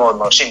מאוד מאוד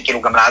מרשים,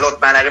 כאילו גם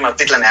לעלות מהנערים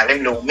ארצית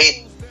לנערים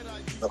לאומית,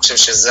 אני חושב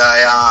שזה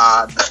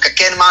היה דווקא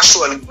כן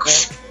משהו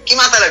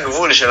כמעט על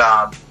הגבול של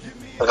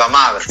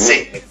הרמה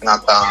הארצית מבחינת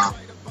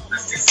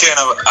כן,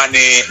 אבל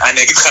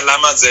אני אגיד לך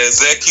למה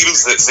זה כאילו,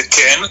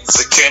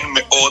 זה כן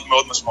מאוד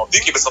מאוד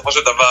משמעותי, כי בסופו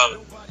של דבר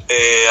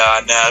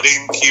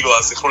הנערים כאילו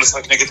אז יכלו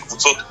לשחק נגד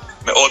קבוצות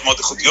מאוד מאוד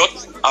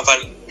איכותיות,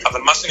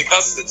 אבל מה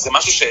שנקרא זה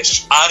משהו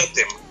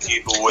שהשארתם,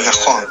 כאילו,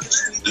 נכון.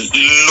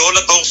 לא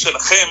לדור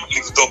שלכם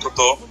לבדוק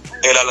אותו,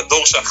 אלא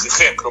לדור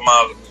שאחריכם,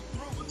 כלומר,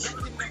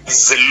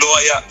 זה לא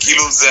היה,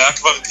 כאילו, זה היה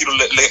כבר,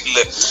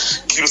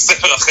 כאילו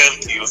ספר אחר,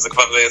 כאילו, זה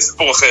כבר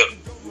סיפור אחר.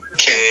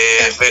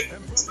 כן.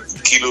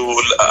 כאילו,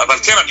 אבל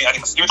כן, אני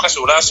מסכים איתך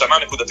שאולי השנה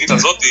הנקודתית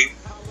הזאת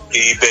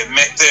היא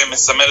באמת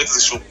מסמלת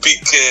איזשהו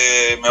פיק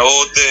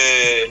מאוד,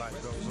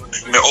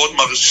 מאוד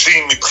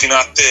מרשים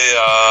מבחינת,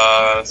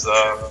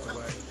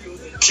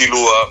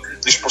 כאילו,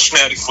 יש פה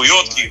שני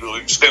אליפויות, כאילו,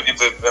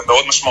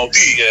 ומאוד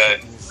משמעותי,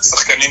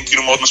 שחקנים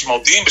כאילו מאוד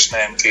משמעותיים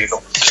בשניהם,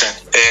 כאילו.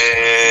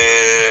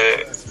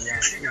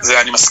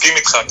 זה, אני מסכים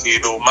איתך,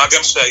 כאילו, מה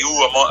גם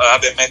היה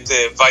באמת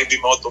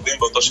וייבים מאוד טובים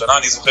באותו שנה,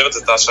 אני זוכר את זה,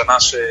 את השנה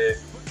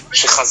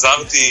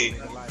שחזרתי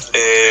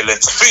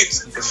לצפית,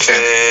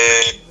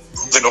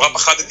 ונורא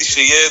פחדתי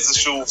שיהיה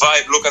איזשהו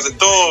וייב לא כזה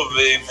טוב,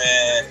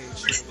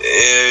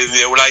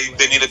 אולי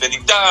ביני לבין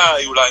איתי,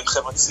 אולי עם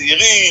חבר'ה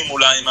צעירים,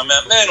 אולי עם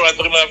המאמן, אולי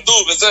דברים לא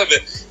יעבדו וזה,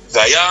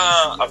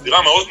 והיה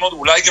אווירה מאוד מאוד,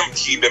 אולי גם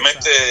כי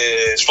באמת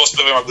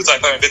 3/4 מהקבוצה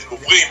הייתה מבית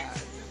גוברים,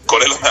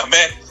 כולל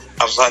המאמן,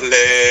 אבל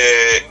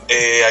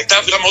הייתה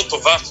אווירה מאוד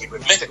טובה, כי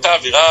באמת הייתה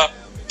אווירה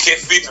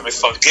כיפית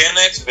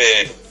ומפרגנת,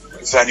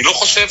 ואני לא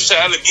חושב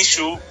שהיה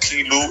למישהו,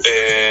 כאילו,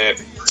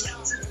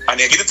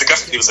 אני אגיד את זה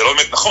ככה, כאילו זה לא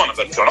באמת נכון,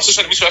 אבל כאילו אני חושב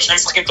שלמישהו היה שני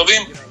משחקים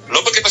טובים,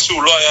 לא בקטע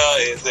שהוא לא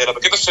היה זה, אלא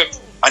בקטע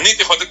שאני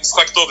הייתי יכול לתת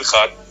משחק טוב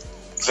אחד,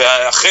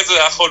 ואחרי זה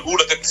היה יכול הוא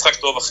לתת משחק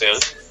טוב אחר,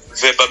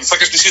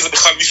 ובמשחק השלישי זה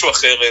בכלל מישהו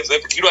אחר,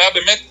 וכאילו היה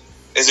באמת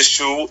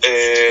איזשהו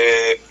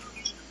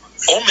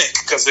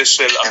כזה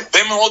של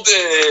הרבה מאוד,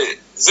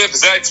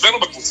 וזה אצלנו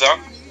בקבוצה,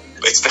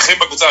 אצלכם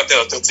בקבוצה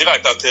יותר צעירה,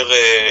 הייתה יותר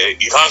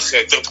היררכיה,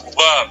 יותר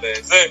תגובה,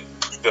 וזה,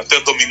 ויותר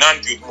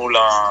דומיננטיות מול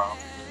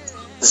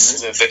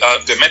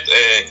באמת,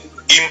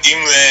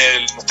 אם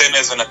נותן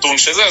איזה נתון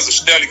שזה, אז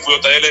שתי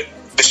הליגויות האלה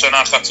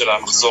בשנה אחת של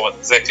המחזור הזה,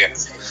 זה כן.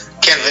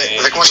 כן,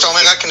 וכמו שאתה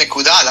אומר, רק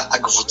נקודה על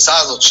הקבוצה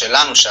הזאת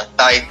שלנו,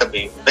 שאתה היית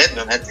בבית,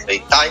 באמת,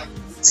 ואיתי,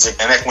 זה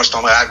באמת, כמו שאתה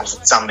אומר, היה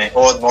קבוצה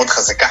מאוד מאוד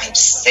חזקה, עם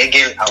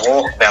סגל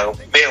ארוך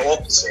והרבה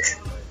אופציות.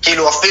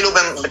 כאילו, אפילו,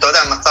 אתה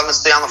יודע, במצב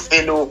מסוים,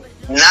 אפילו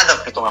נדב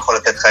פתאום יכול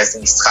לתת לך איזה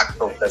משחק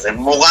טוב כזה,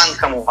 מורן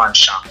כמובן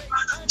שם,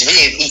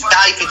 דביר,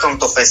 איתי פתאום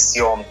תופס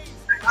יום,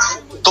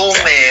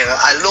 תומר,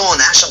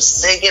 אלון, היה שם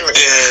סגל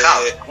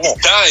רחב.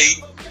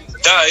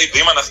 איתי,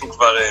 ואם אנחנו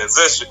כבר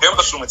זה, שכן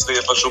רשום אצלי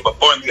איפשהו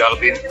בפוינט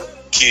גארדין,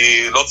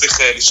 כי לא צריך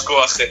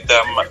לשכוח את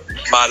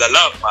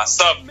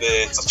מעשיו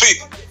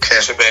בצפית,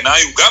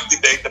 שבעיניי הוא גם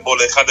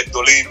דיבייטבול לאחד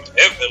הגדולים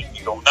ever,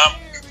 כאילו אומנם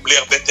בלי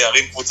הרבה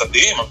תארים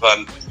קבוצתיים,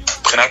 אבל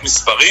מבחינת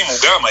מספרים הוא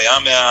גם היה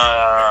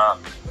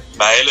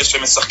מהאלה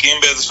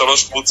שמשחקים באיזה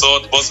 3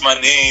 קבוצות בו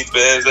זמנית,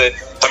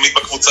 תמיד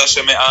בקבוצה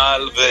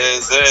שמעל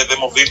וזה,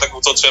 ומוביל את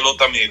הקבוצות שלו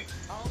תמיד.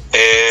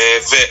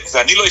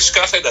 ואני לא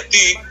אשכח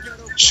לדעתי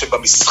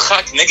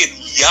שבמשחק נגד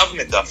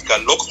יבנה דווקא,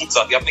 לא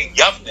קבוצת יבנה,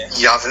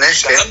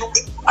 כן.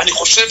 אני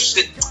חושב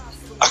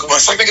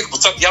שהמשחק נגד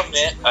קבוצת יבנה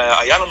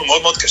היה לנו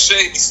מאוד מאוד קשה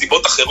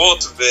מסיבות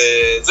אחרות,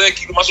 וזה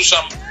כאילו משהו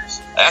שם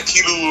היה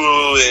כאילו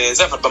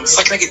זה, אבל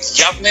במשחק נגד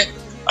יבנה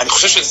אני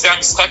חושב שזה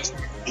המשחק,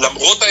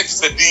 למרות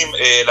ההפסדים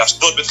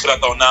לאשדוד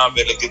בתחילת העונה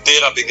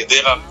ולגדרה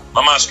בגדרה,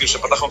 ממש כאילו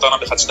שפתחנו את העונה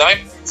ב-1-2,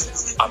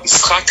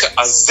 המשחק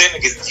הזה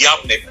נגד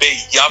יבנה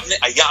ביבנה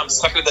היה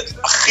המשחק לדעתי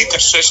הכי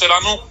קשה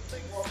שלנו,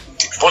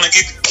 בוא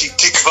נגיד,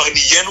 כי כבר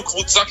נהיינו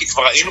קבוצה, כי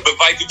כבר היינו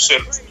בווייבים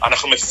של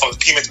אנחנו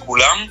מפרקים את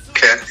כולם,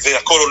 כן.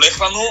 והכל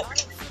הולך לנו,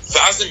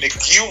 ואז הם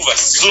הגיעו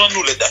ועשו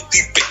לנו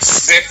לדעתי בית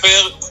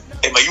ספר,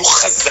 הם היו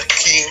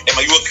חזקים, הם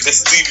היו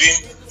אגרסיביים,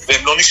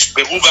 והם לא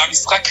נשברו, והיה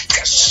משחק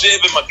קשה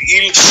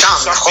ומגעיל.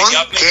 שם, נכון?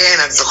 כן,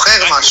 אני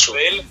זוכר משהו.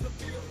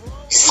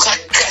 משחק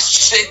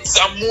קשה,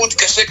 צמוד,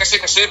 קשה,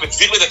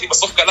 ודביר לדעתי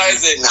בסוף קלה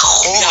איזה...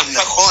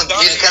 נכון,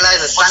 דביר קלה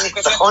איזה סל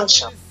ניצחון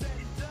שם.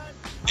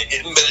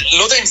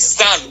 לא יודע אם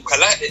סל, הוא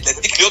קלה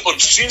לדעתי קליעות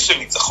עונשין של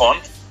ניצחון,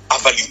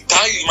 אבל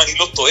איתי, אם אני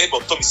לא טועה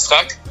באותו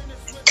משחק,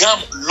 גם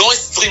לא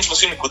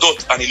 20-30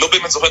 נקודות, אני לא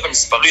באמת זוכר את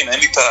המספרים, אין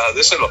לי את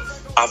זה שלו,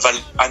 אבל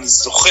אני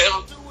זוכר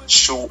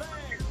שהוא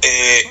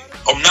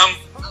אומנם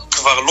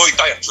כבר לא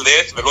איתי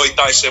אתלט, ולא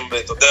איתי שהם,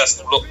 אתה יודע,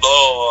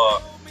 לא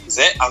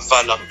זה,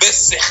 אבל הרבה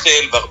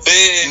שכל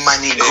והרבה...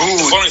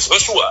 מנהיגות. אני זוכר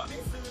שהוא...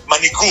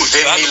 מנהיגות.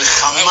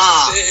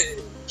 ומלחמה.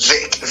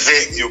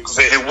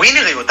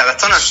 ווינריות,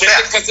 הרצון להצליח.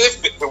 שקט כזה,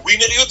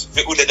 ווינריות,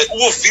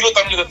 והוא הוביל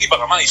אותנו לדעתי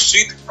ברמה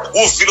האישית,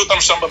 הוא הוביל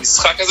אותנו שם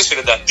במשחק הזה,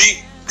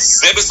 שלדעתי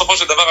זה בסופו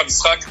של דבר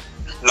המשחק,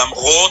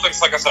 למרות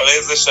המשחק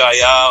אחרי זה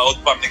שהיה עוד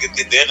פעם נגד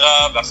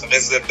גדרה, ואחרי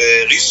זה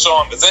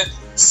בראשון וזה,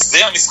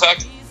 זה המשחק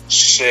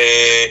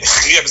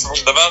שהכריע בסופו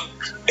של דבר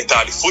את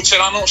האליפות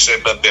שלנו,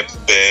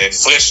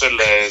 שבפרש של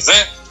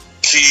זה,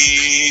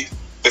 כי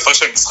בפרש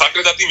של משחק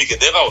לדעתי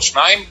מגדרה או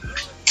 2,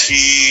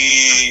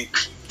 כי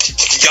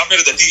יבנה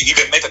לדעתי היא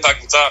באמת הייתה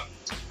הקבוצה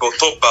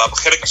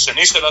בחלק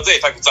השני של הזה,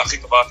 הייתה הקבוצה הכי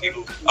טובה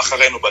כאילו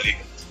אחרינו בליגה.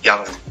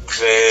 יבנה.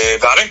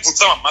 ועליהם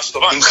קבוצה ממש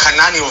טובה. עם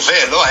חנן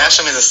יובל, לא? היה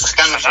שם איזה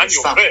שחקן מפורסם. חנן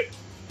יובל.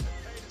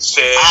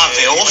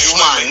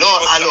 ואופמן,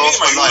 לא,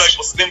 אופמן היו אולי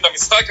פוסלים את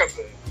המשחק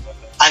הזה.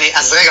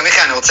 אז רגע,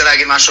 מיכאל, אני רוצה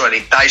להגיד משהו על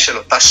איתי של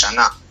אותה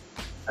שנה.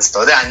 אז אתה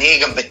יודע, אני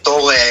גם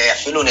בתור,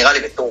 אפילו נראה לי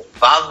בתור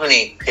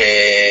בבניק,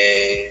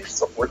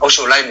 או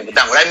שאולי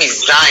מוקדם, אולי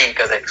מזין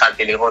כזה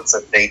התחלתי לראות קצת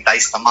איתי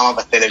סממה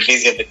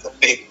בטלוויזיה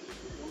בצפית.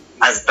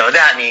 אז אתה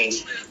יודע, אני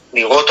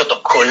לראות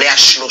אותו קולע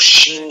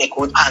 30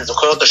 נקוד, אני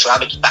זוכר אותו שהוא היה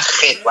בכיתה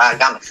ח', הוא היה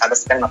גם אחד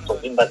הסקלים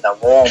הטובים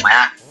בדרום,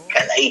 היה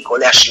קלעי,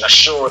 קולע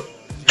שלשות,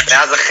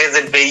 ואז אחרי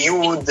זה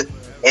ביוד,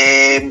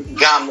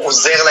 גם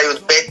עוזר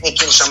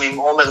לי"בניקים שם עם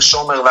עומר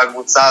שומר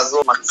והקבוצה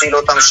הזו, מציל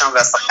אותם שם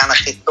והשחקן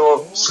הכי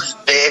טוב,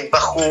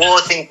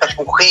 ובחורות עם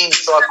תפוחים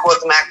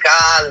צועקות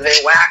מהקהל,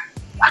 והוא היה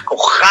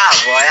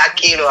הכוכב, הוא היה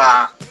כאילו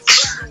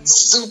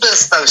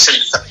הסופרסטאר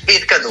של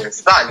צפית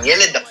כדורסל,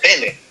 ילד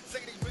הפלא.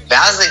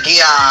 ואז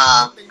הגיע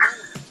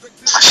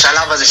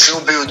השלב הזה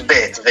שהוא בי"ב,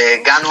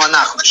 והגענו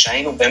אנחנו,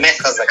 שהיינו באמת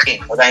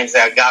חזקים, לא יודע אם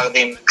זה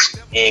הגארדים,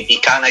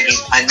 בעיקר נגיד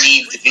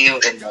אני, דביר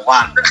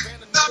ומורן,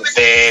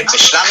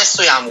 ובשלב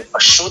מסוים הוא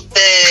פשוט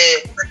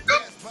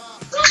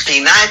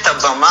פינה את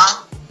הבמה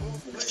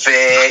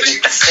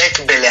והתעסק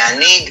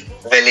בלהניג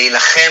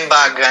ולהילחם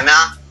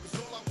בהגנה,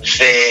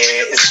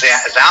 וזה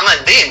היה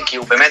מדהים, כי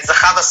הוא באמת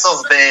זכה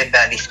בסוף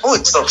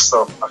באליפות סוף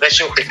סוף, אחרי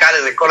שהוא חיכה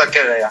לזה כל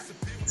הקריירה.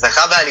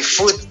 זכה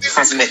באליפות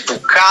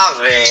מתוקה,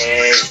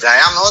 וזה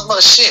היה מאוד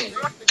מרשים,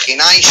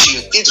 מבחינה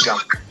אישיותית גם,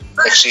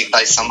 איך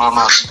שאיתי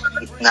סממה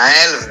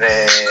התנהל,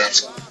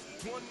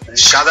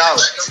 שאט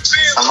אאוט,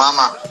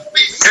 סממה.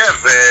 כן,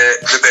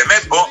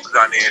 ובאמת בוא,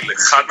 אני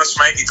חד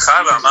משמעית איתך,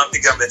 ואמרתי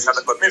גם באחד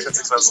הקודמים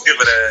שצריך להזכיר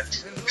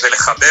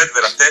ולכבד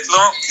ולתת לו,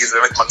 כי זה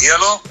באמת מגיע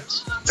לו,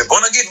 ובוא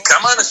נגיד,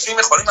 כמה אנשים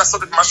יכולים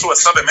לעשות את מה שהוא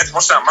עשה באמת,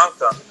 כמו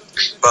שאמרת,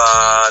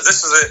 בזה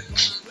שזה,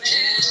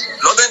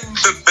 לא יודע אם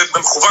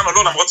במכוון או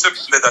לא, למרות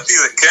שלדעתי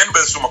זה כן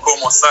באיזשהו מקום,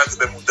 הוא עשה את זה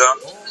במודע,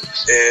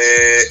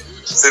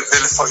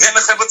 ולפרגן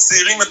לחבר'ה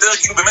צעירים יותר,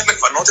 כאילו באמת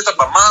לפנות את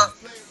הבמה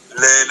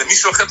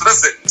למישהו אחר, אתה יודע,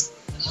 זה,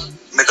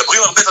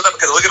 מדברים הרבה, אתה יודע,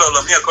 בכדורגל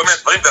העולמי על כל מיני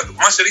דברים,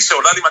 והדוגמה שלי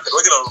שעולה לי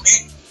מהכדורגל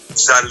העולמי,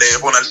 זה על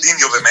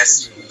רונלדיניו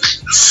ומסי,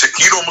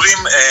 שכאילו אומרים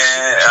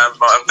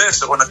הרבה,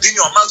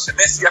 שרונלדיניו אמר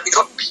שמסי היה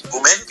פתאום,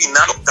 הוא מעין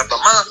פינה לו את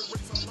הבמה,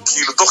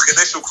 כאילו תוך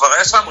כדי שהוא כבר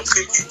היה שם, הוא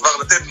התחיל כבר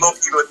לתת לו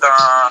כאילו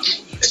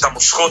את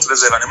המושכות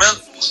וזה, ואני אומר,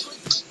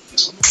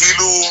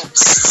 כאילו,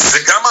 זה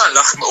גם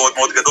מהלך מאוד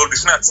מאוד גדול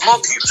בפני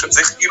עצמו, כאילו,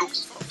 שצריך כאילו,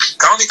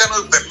 כמה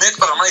מאיתנו באמת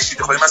ברמה אישית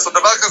יכולים לעשות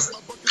דבר כזה?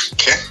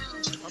 כן.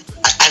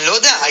 אני לא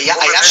יודע,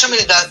 היה שם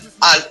לדעת,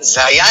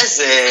 זה היה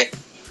איזה,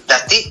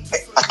 דעתי,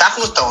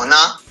 פתחנו את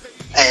העונה,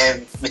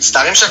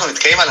 מצטערים שאנחנו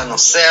נתקעים על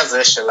הנושא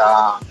הזה של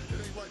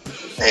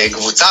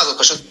הקבוצה הזאת,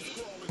 פשוט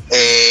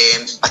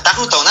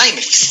פתחנו את העונה עם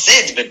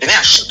הפסד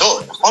בבני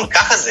אשדוד, נכון?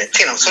 ככה זה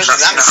התחיל, אני חושב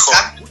שזה היה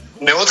משחק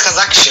מאוד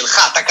חזק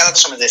שלך, אתה קלטת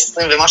שם איזה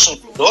 20 ומשהו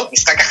נקודות,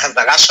 משחק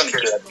החזרה שם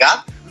מקריית גת.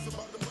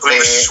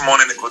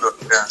 28 נקודות,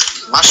 כן.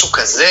 משהו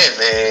כזה,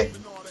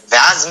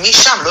 ואז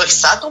משם לא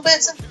הפסדנו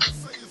בעצם?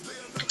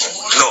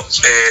 לא,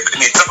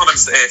 ניצחנו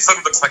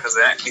את המשחק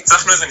הזה,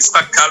 ניצחנו איזה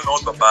משחק קל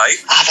מאוד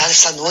בבית. ואז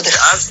הפסדנו עוד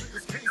אחד.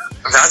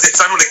 ואז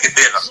יצאנו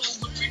לגדרה.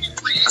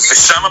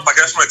 ושם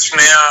פגשנו את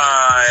שני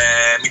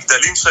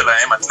המגדלים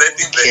שלהם,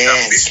 אתלטים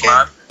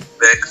ופישמן,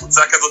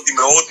 בקבוצה כזאת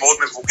מאוד מאוד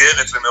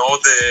מבוגרת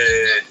ומאוד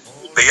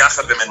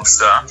ביחד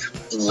ומנוסה.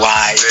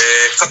 וואי.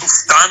 וקצת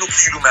הופתענו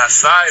כאילו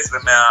מהסייז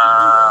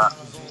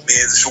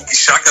ומאיזושהי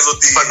גישה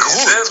כזאת.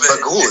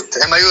 בגרות,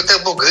 הם היו יותר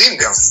בוגרים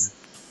גם.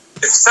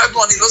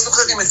 הפסדנו, אני לא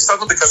זוכר אם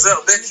הפסדנו בכזה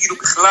הרבה, כאילו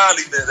בכלל,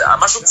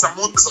 משהו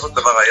צמוד בסופו של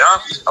דבר היה,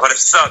 אבל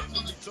הפסדנו.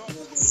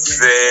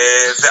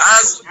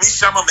 ואז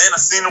משם מהן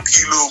עשינו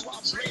כאילו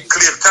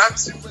clear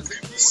cut,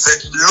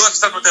 ולא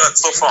הפסדנו יותר עד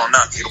סוף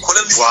העונה, כאילו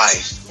כולל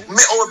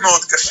מאוד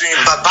מאוד קשים.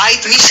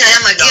 בבית מי שהיה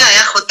מגיע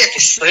היה חוטף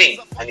 20,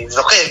 אני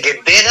זוכר,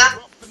 גדרה,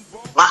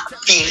 מה,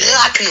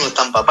 פירקנו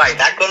אותם בבית,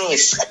 היה כל מיני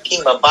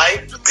משחקים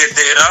בבית.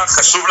 גדרה,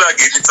 חשוב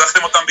להגיד,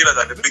 ניצחתם אותם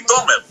בלעדיי ובלי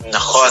תומר.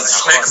 נכון, זה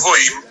שני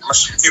גבוהים,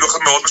 כאילו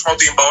מאוד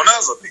משמעותיים בעונה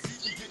הזאת.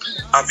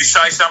 אבישי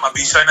שם,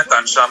 אבישי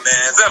נתן שם,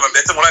 זה, אבל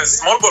בעצם אולי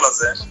הסמולבול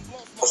הזה,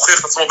 הוכיח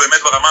את עצמו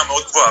באמת ברמה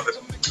מאוד גבוהה,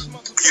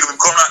 וכאילו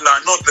במקום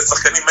לענות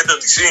לשחקנים 1.90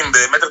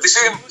 ב-1.90,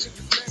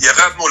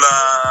 ירדנו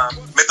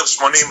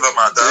ל-1.80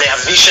 ומטה.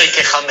 לאבישי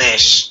כ5.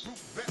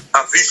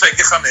 אבישי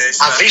כ5.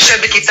 אבישי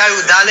בכיתה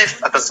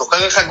י"א, אתה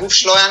זוכר איך הגוף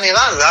שלו היה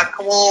נראה? זה היה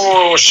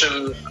כמו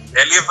של...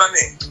 אל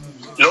יווני.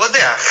 לא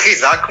יודע, אחי,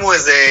 זה היה כמו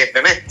איזה,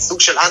 באמת,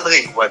 סוג של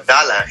אנדרי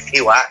גואדלה, אחי,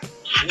 הוא היה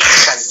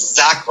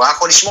חזק, הוא היה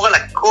יכול לשמור על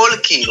הכל,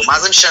 כאילו, מה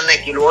זה משנה,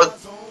 כאילו עוד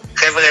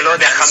חבר'ה, לא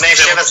יודע,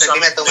 5-7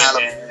 סנטימטר מעל...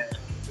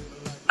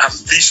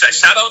 אבישי,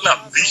 שאט-אוט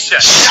לאבישי.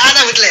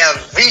 שאט-אוט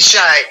לאבישי,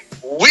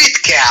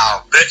 וויטקאו.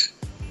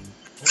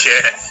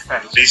 כן,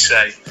 אבישי.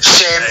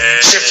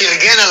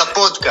 שפרגן על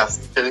הפודקאסט,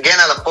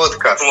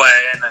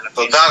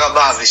 תודה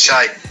רבה, אבישי.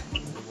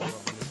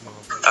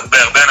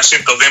 הרבה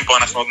אנשים טובים פה,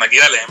 אנחנו עוד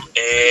נגיע אליהם.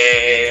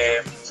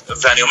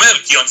 ואני אומר,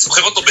 כי אני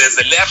זוכר אותו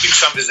באיזה לאפים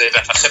שם וזה,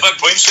 והחבר'ה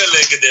הגבוהים של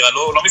גדרה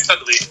לא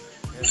מסתדרים,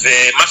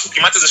 ומשהו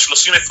כמעט איזה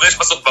 30 הפרש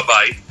בסוף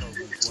בבית.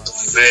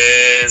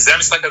 וזה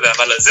המשחק הזה,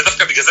 אבל זה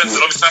דווקא בגלל זה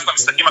לא משחק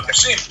למשחקים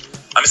הקשים.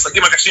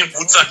 המשחקים הקשים,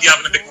 קבוצת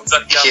יבנה בקבוצת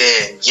יבנה.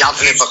 כן,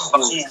 יבנה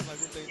בחוץ.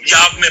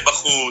 יבנה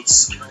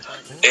בחוץ.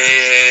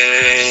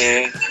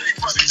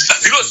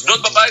 אפילו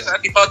אשדוד בבית היה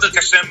טיפה יותר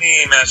קשה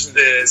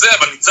מזה,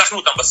 אבל ניצחנו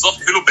אותם בסוף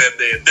אפילו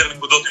ביותר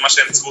נקודות ממה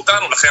שהם ניצחו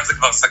אותנו, לכן זה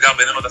כבר סגר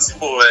בינינו את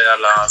הסיפור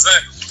על הזה.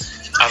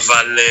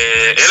 אבל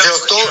אלה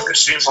המשחקים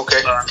הקשים.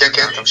 אוקיי,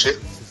 כן, תמשיך.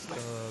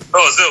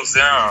 לא, זהו,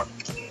 זה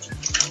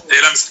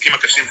אלה המשחקים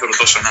הקשים של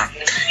אותו שנה.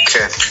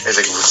 כן,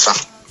 איזה קבוצה.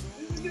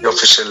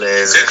 יופי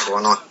של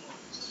זיכרונות.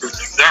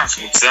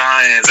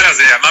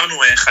 זה,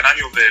 אמרנו חנן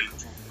יובל,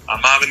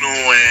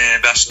 אמרנו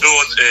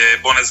באשדוד,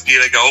 בוא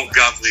נסביר רגע, אור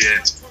גבריאל.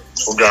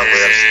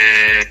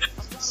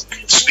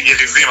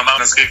 יריבים,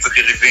 אמרנו נסביר קצת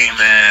יריבים,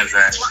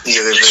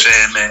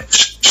 שהם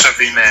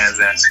שווים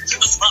זה.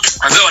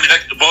 אז זהו,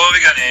 בואו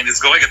רגע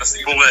נסגור רגע את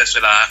הסיפור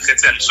של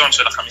החצי הראשון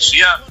של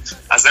החמישייה.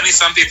 אז אני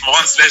שמתי את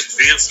מורן סלש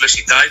דביר סלש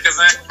איתי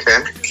כזה,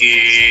 כי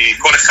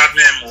כל אחד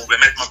מהם הוא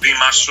באמת מביא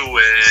משהו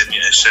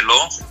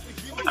שלו.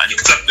 אני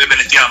קצת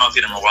בנטייה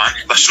אמרתי למורן.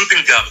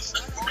 בשוטינג גארד,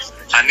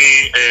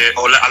 אני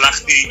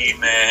הלכתי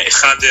עם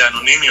אחד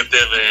אנונימי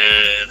יותר,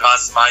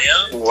 רז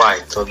מאייר. וואי,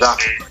 תודה.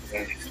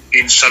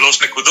 עם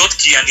 3 נקודות,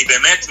 כי אני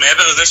באמת,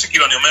 מעבר לזה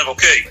שכאילו אני אומר,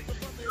 אוקיי,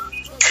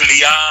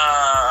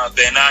 קליעה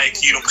בעיניי,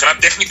 כאילו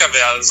מבחינת טכניקה,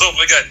 ועזוב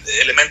רגע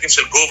אלמנטים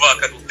של גובה,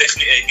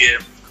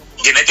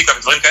 גנטיקה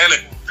ודברים כאלה,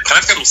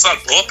 מבחינת כדורסל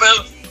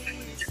פרופר,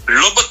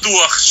 לא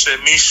בטוח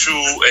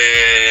שמישהו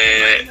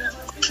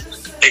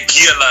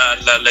הגיע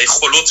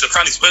ליכולות שלך.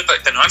 אני זוכר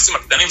את הניואנסים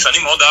הקטנים שאני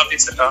מאוד אהבתי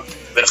אצלך,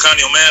 ולכן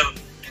אני אומר,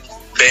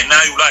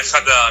 בעיניי אולי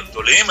אחד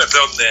הגדולים, וזה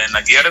עוד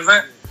נגיע לזה,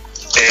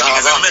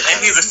 בגלל זה אני אומר, אין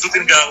לי איזה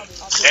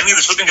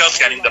שוטינגארד,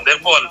 כי אני מדבר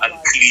פה על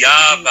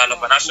כלייה ועל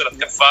הבנה של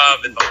התקפה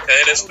ודברים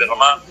כאלה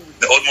שברמה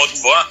מאוד מאוד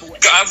גבוהה.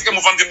 אז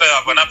כמובן גם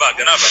בהבנה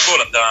בהגנה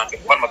והכל, אתה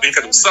כמובן מבין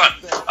כדורסל,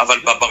 אבל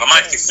ברמה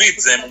התקפית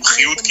זה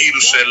מומחיות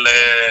כאילו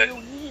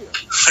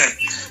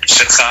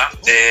שלך,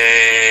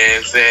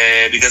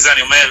 ובגלל זה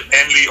אני אומר,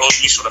 אין לי עוד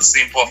מישהו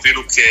לשים פה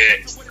אפילו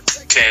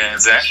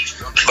כזה.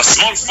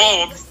 בסמול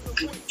פורד,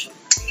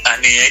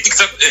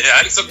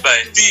 היה לי קצת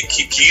בעייתי,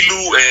 כי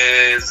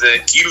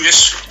כאילו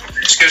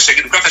יש כאלה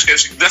שיגידו ככה, יש כאלה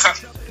שיגידו ככה,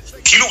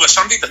 כאילו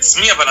רשמתי את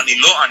עצמי, אבל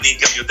אני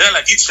גם יודע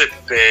להגיד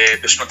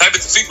שבשנותיי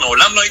בצופית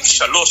מעולם לא הייתי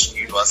 3,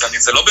 כאילו, אז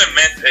זה לא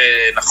באמת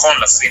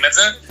נכון לשים את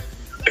זה,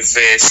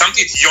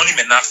 ושמתי את יוני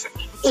מנחם.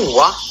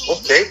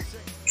 אוקיי.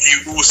 כי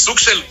הוא סוג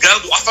של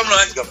גרד, הוא אף פעם לא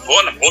היה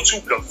גבוה, למרות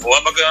שהוא גבוה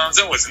בגלל,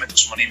 הוא איזה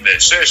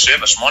 1.86,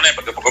 7, 8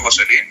 בגובה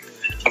שלי,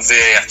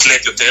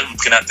 ואתלט יותר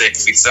מבחינת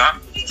קפיצה.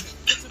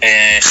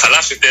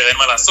 חלש יותר, אין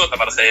מה לעשות,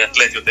 אבל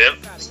אתלט יותר.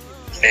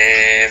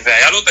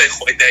 והיה לו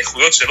את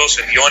האיכויות שלו,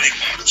 של יוני,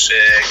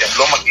 שגם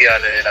לא מגיע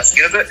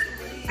להזכיר את זה.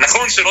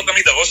 נכון שלא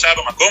תמיד הראש היה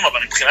במקום,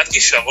 אבל מבחינת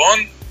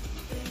כישרון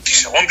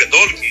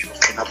גדול, כאילו.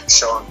 מבחינת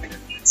כישרון,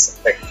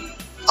 ספק.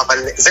 אבל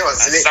זהו,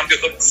 אז שמתי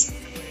אותו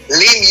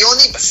לי עם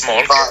יוני,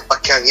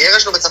 בקריירה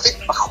שלו בצפית,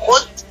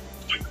 פחות,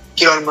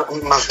 כאילו, אני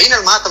מבין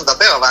על מה אתה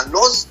מדבר, אבל אני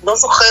לא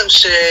זוכר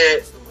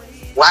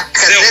שהוא היה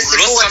כזה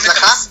סיפור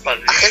הצלחה,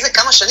 אחרי זה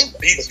כמה שנים,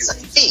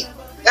 בצפית,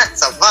 היה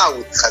צבא,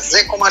 הוא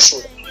התחזק או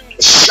משהו,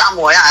 ושם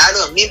הוא היה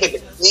לו ימים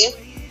בבטנים,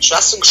 שהוא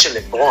היה סוג של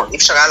לברון, אי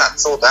אפשר היה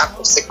לעצור, הוא היה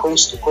עושה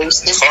קוסט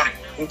וקוסטים,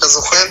 אם אתה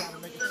זוכר,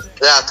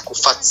 זה היה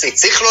תקופת צי,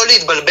 צריך לא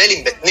להתבלבל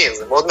עם בטניר,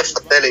 זה מאוד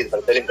מפתה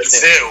להתבלבל עם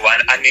בטניר. זהו,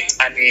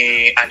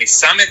 אני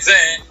שם את זה,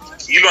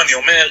 כאילו אני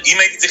אומר, אם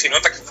הייתי צריך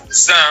לבנות את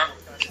הקבוצה,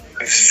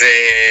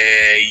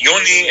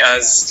 ויוני,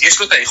 אז יש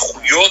לו את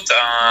האיכויות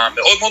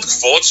המאוד מאוד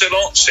גבוהות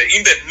שלו,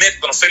 שאם באמת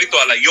אתה נופל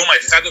איתו על היום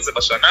האחד הזה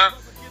בשנה,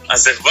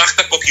 אז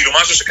הרווחת פה כאילו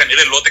משהו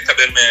שכנראה לא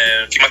תקבל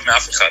כמעט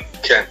מאף אחד.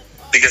 כן.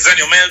 בגלל זה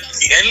אני אומר,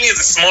 כי אין לי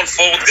איזה small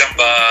forward גם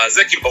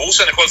בזה, כאילו ברור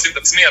שאני יכול לשים את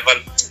עצמי,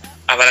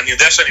 אבל אני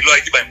יודע שאני לא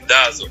הייתי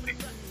בעמדה הזאת.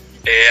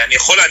 אני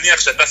יכול להניח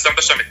שאתה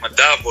שמת שם את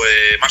מדב או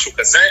משהו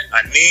כזה,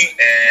 אני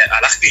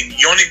הלכתי עם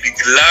יוני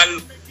בגלל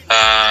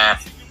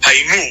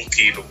האימור,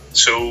 כאילו,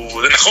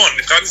 שהוא, זה נכון,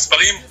 מבחינת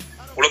מספרים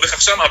הוא לא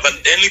בכך שם, אבל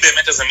אין לי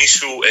באמת איזה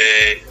מישהו,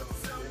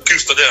 כאילו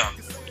שאתה יודע,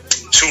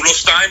 שהוא לא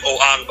 2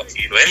 או 4,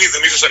 כאילו, אין לי איזה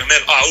מישהו שאני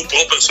אומר, הוא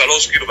פרופר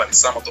 3, כאילו, ואני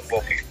שם אותו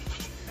פה, כאילו.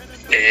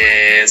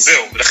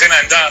 זהו, ולכן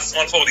העמדה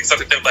הסמול פורד היא קצת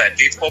יותר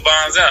בעייתית פה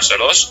בזה,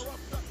 3.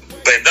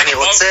 בעמדה אני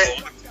רוצה...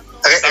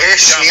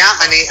 שנייה,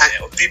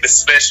 אותי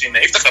בספש עם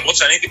יפתח, למרות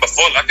שאני הייתי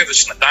בפועל רק איזה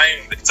 2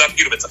 וקצת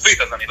כאילו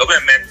בצפית, אז אני לא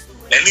באמת,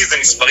 אין לי איזה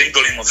מספרים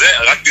גדולים או זה,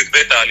 רק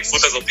בי"ב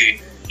האליפות הזאת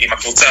עם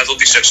הקבוצה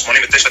הזאת של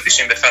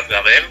 89-91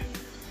 והראל,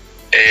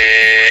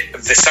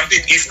 ושמתי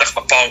את יפתח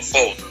בפאור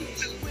פורד.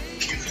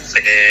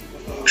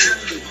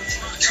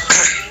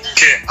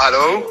 כן.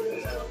 הלו?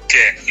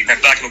 כן,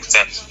 התנתקנו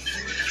קצת.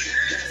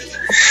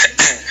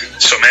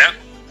 שומע?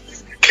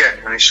 כן,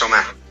 אני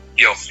שומע.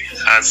 יופי,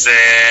 אז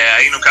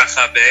היינו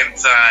ככה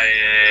באמצע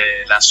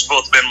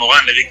להשוות בין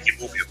מורן לריקי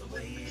רוביו.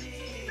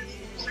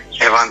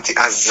 הבנתי,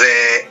 אז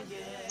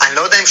אני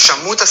לא יודע אם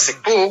שמעו את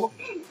הסיפור,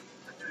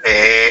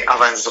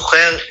 אבל אני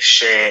זוכר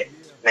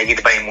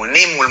שנגיד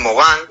באימונים מול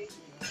מורן,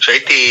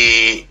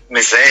 שהייתי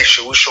מזהה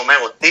שהוא שומר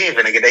אותי,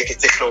 ונגיד הייתי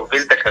צריך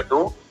להוביל את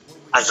הכדור,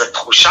 אז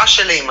התחושה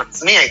שלי עם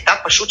עצמי הייתה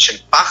פשוט של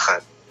פחד.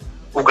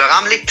 הוא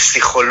גרם לי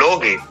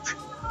פסיכולוגית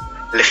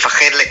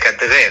לפחד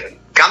לכדרר.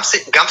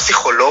 גם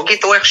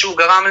פסיכולוגית הוא איך שהוא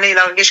גרם לי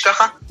להרגיש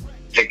ככה,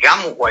 וגם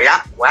הוא היה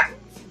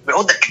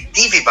מאוד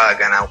אקטיבי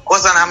בהגנה, הוא כל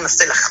הזמן היה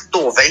מנסה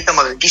לחתור, והיית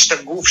מרגיש את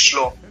הגוף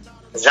שלו,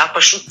 זה היה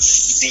פשוט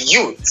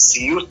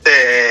סיוט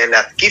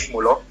להתקיף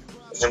מולו,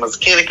 זה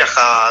מזכיר לי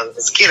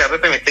הרבה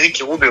פעמים את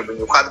ריקי רוביו,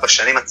 במיוחד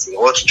בשנים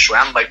הצעירות, שהוא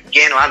היה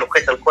מגן, הוא היה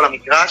לוחץ על כל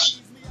המגרש,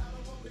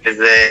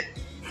 וזה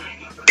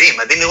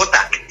מדהים לראות את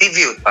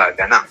האקטיביות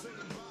בהגנה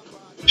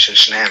של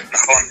שניהם.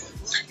 נכון.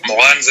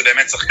 מורן זה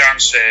באמת שחקן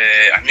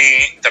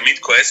שאני תמיד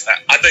כועס,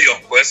 עד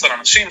היום כועס על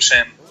אנשים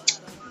שהם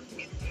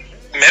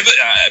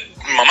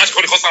ממש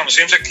יכול לכעוס על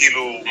אנשים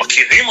שכאילו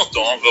מכירים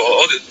אותו,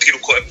 ועוד כאילו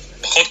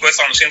פחות כועס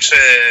על אנשים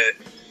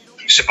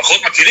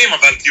שפחות מכירים,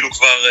 אבל כאילו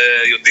כבר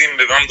יודעים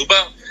במה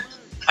מדובר.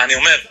 אני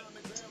אומר,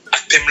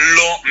 אתם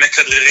לא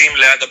מכדררים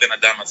ליד הבן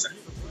אדם הזה.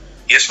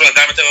 יש לו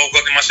ידיים יותר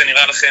ארוכות ממה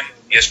שנראה לכם,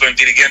 יש לו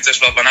אינטליגנציה,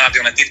 יש לו הבנה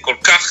הגנתית כל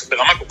כך,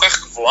 ברמה כל כך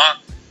גבוהה,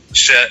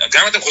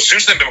 שגם אם אתם חושבים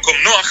שאתם במקום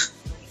נוח,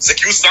 זה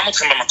כי הוא שם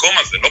אתכם במקום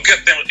הזה, לא כי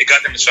אתם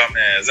הגעתם לשם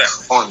זה.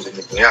 נכון, זה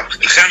מדויק.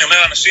 לכן אני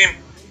אומר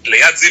לאנשים,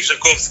 ליד זיו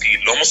שרקובסקי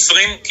לא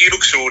מוסרים, כאילו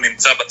כשהוא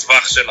נמצא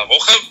בטווח של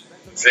הרוחב,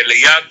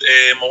 וליד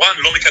מורן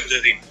לא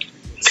מכדררים.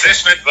 זה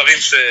שני דברים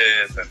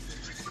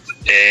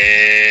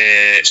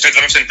שני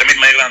דברים שאני תמיד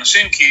מעיר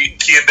לאנשים,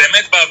 כי הם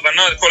באמת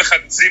בהבנה, כל אחד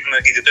זיו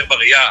נגיד יותר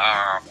בראייה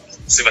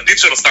הסביבתית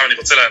שלו, סתם אני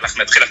רוצה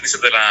להתחיל להכניס את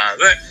זה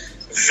לזה,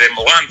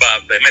 ומורן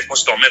באמת, כמו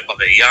שאתה אומר,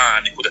 בראייה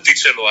הנקודתית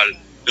שלו על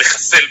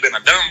לחסל בן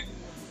אדם,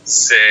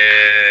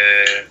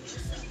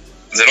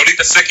 זה לא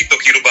להתעסק איתו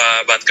כאילו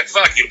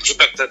בהתקפה, כאילו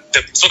פשוט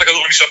תפסור את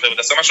הכדור למישהו אחר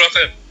ותעשה משהו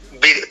אחר.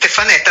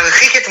 תפנה,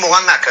 תרחיק את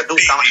מורן מהכדור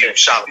כמה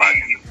שאפשר,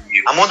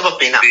 עמוד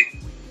בפינה.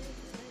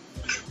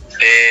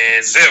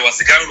 זהו,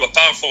 אז הגענו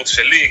בפאורפורט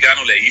שלי,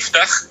 הגענו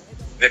ליפתח,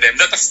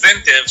 ובעמדת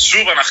הסנטר,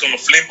 שוב אנחנו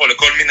נופלים פה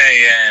לכל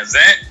מיני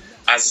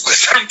אז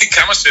רשמתי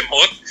כמה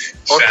שמות,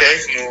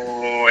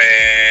 שאנחנו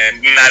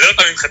נעלה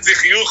אותם עם חצי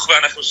חיוך,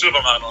 ואנחנו שוב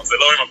אמרנו, זה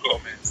לא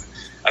ממקום.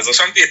 אז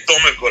רשמתי את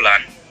תומר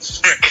גולן,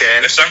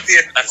 רשמתי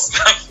את אסף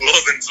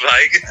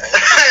רוזנצוויג.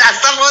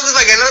 אסף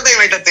רוזנצוויג, אני לא יודע אם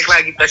היית צריך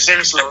להגיד את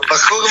השם שלו,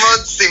 בחור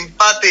מאוד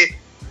סימפטי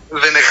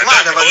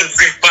ונחמד. מאוד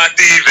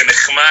סימפטי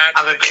ונחמד.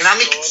 אבל מבחינה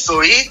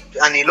מקצועית,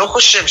 אני לא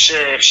חושב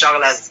שאפשר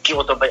להזכיר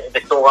אותו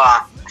בתור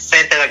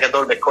הסנטר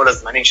הגדול בכל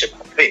הזמנים של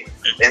חפי.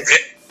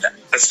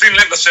 אז שים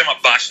לב לשם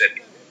הבא שלי,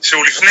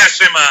 שהוא לפני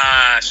השם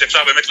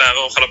שאפשר באמת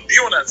לערוך עליו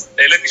דיון, אז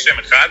העליתי שם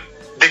אחד.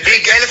 The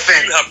Big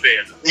Elephant.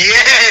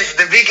 Yes,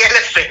 The Big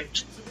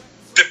Elephant.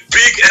 The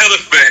Big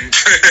Elephant.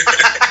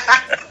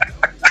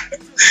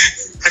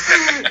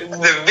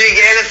 The Big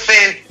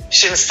Elephant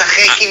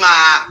שמשחק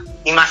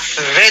עם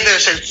הסוודר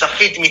של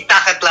צפית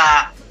מתחת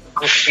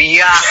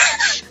לגופייה.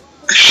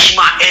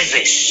 שמע, איזה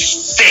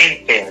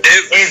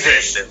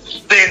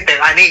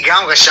סנטר. אני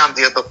גם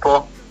רשמתי אותו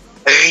פה.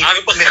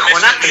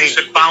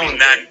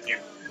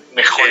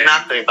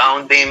 מכונת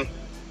ריבאונדים.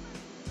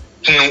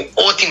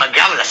 תנועות עם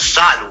הגב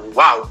לסל,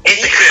 וואו,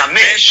 איזה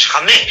 5.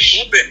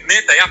 הוא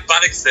באמת היה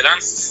פר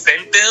אקסלנס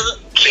סנטר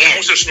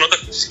כמו של שנות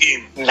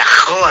ה-90.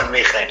 נכון,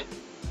 מיכאל.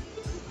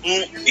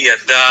 הוא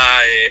ידע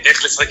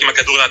איך לשחק עם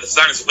הכדור ליד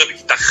הסל, אני זוכר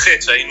בכיתה ח'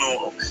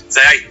 שהיינו,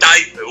 זה היה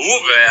איתי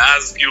והוא,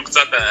 ואז כאילו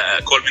קצת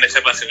כל מיני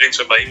חבר'ה אחרים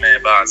שבאים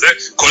בזה,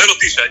 כולל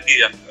אותי שהייתי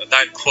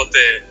עדיין פחות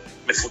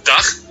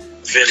מפותח,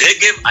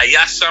 ורגב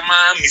היה שם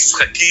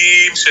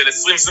משחקים של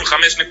 20-25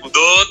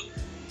 נקודות,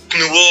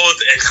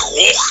 תנועות, איך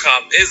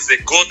רוחב, איזה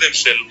גודל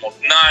של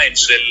מותניים,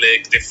 של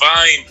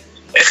כתפיים,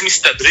 איך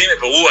מסתדרים,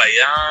 והוא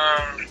היה...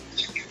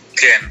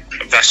 כן,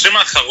 והשם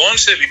האחרון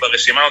שלי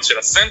ברשימה עוד של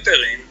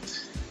הסנטרים,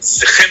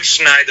 זה חן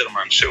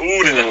שניידרמן,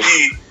 שהוא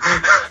לדעתי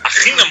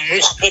הכי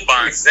נמוך פה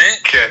בזה,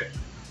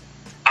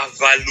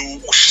 אבל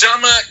הוא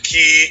שמה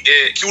כי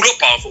הוא לא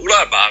פארפ, הוא לא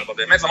היה בארבע,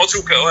 באמת, למרות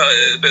שהוא...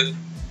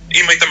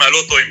 אם היית מעלה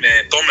אותו עם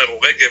תומר או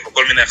רגב או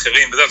כל מיני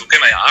אחרים וזה, אז הוא כן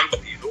היה ארבע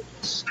כאילו,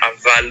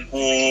 אבל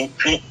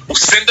הוא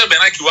סנטר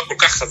בעיניי כי הוא היה כל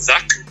כך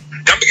חזק,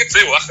 גם בגיל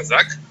צעיר הוא היה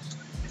חזק,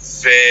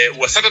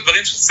 והוא עשה את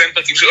הדברים של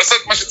סנטר, כאילו הוא עשה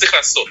את מה שצריך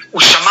לעשות.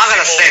 הוא שמר על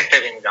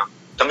הסנטרים גם,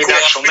 תמיד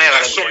היה שומר על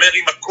הדברים. שומר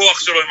עם הכוח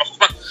שלו, עם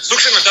החוכמה, סוג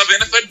של נדב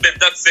ונפלד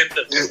בעמדת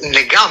סנטר.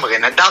 לגמרי,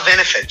 נדב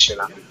ונפלד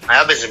שלנו,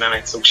 היה בזה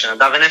באמת סוג של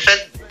נדב ונפלד,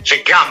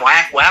 וגם, הוא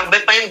היה הרבה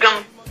פעמים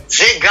גם,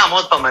 זה גם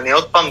עוד פעם, אני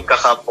עוד פעם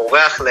ככה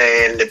פורח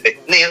לבית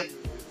ניר,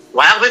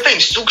 הוא היה הרבה פעמים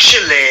סוג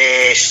של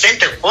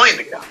סנטר פוינט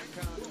גם.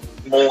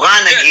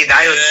 מורן נגיד,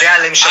 היה יוצא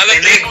עליהם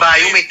שבנגבה,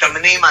 היו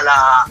מתאמנים על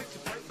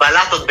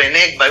הבלטות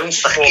בנגבה, היו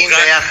משחקים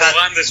ביחד.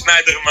 מורן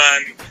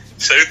ושניידרמן,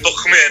 שהיו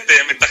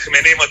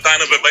מתחמנים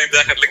אותנו ובאים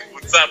ביחד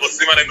לקבוצה,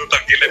 ועושים עלינו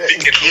תרגילי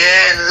פיקל.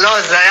 כן,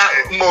 לא, זה היה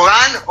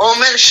מורן,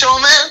 עומר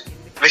שומר,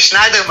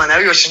 ושניידרמן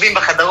היו יושבים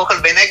בחדר אוכל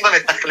בנגבה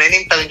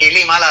ותכננים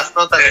תרגילים, מה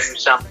לעשות עליהם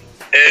שם.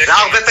 זה היה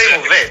הרבה פעמים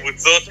עובד.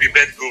 קבוצות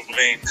מבית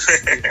גוברין.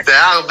 זה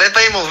היה הרבה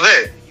פעמים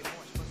עובד.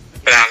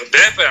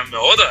 והרבה פעמים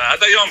מאוד,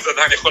 עד היום זה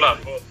עדיין יכול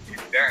לעבוד.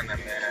 כן,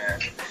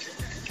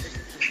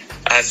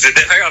 אז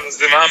דרך אגב,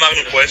 אז מה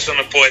אמרנו פה? יש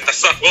לנו פה את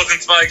אסף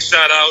רוזנצוויג,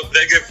 שאט אאוט,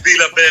 רגב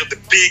וילבר,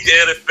 The Big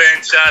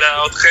Elephant, שאט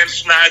אאוט, חן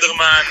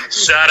שניידרמן,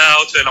 שאט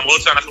אאוט,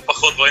 שלמרות שאנחנו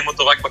פחות רואים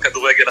אותו רק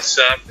בכדורגל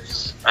עכשיו,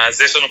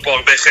 אז יש לנו פה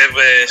הרבה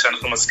חבר'ה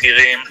שאנחנו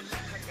מזכירים.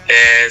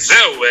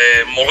 זהו,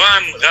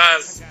 מורן,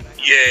 רז,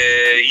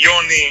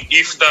 יוני,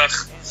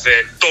 יפתח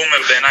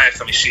ותומר בעיניי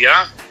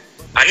החמישייה.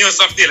 אני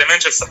הוספתי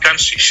אלמנט של שחקן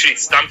שישי,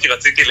 סתם כי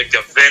רציתי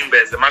לגוון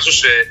באיזה משהו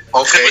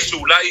חבר'ה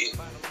שאולי,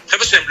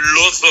 חבר'ה שהם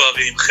לא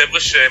זוהרים, חבר'ה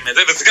שהם...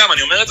 וזה גם,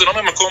 אני אומר את זה לא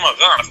ממקום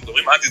הרע, אנחנו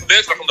מדברים עד י"ב,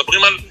 אנחנו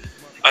מדברים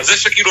על זה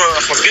שכאילו,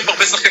 אנחנו מזכירים פה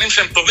הרבה שחקנים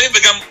שהם טובים,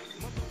 וגם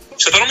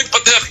שאתה לא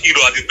מתפתח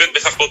כאילו עד י"ב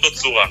בהכרח באותו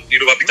צורה,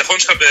 כאילו והביטחון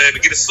שלך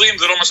בגיל 20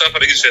 זה לא מה שהיה לך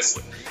בגיל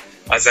 16.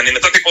 אז אני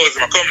נתתי פה איזה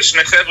מקום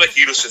לשני חבר'ה,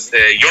 כאילו שזה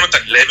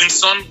יונתן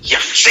לוינסון.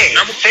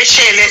 יפה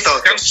שאלת אותו.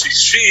 שחקן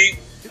שישי,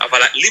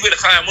 אבל לי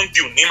ולך היה המון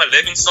דיונים על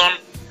לוינסון,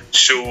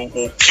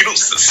 שהוא כאילו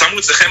שמו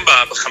אצלכם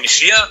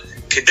בחמישייה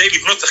כדי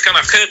לבנות שחקן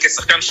אחר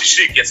כשחקן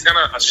שישי, כי השחקן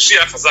השישי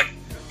היה חזק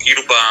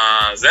כאילו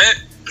בזה,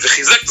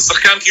 וחיזק את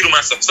השחקן כאילו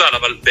מהספסל,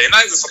 אבל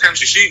בעיניי זה שחקן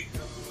שישי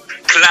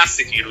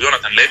קלאסי, כאילו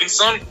יונתן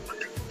לוינסון,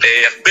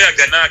 הרבה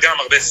הגנה, גם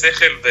הרבה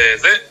שכל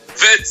וזה,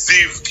 ואת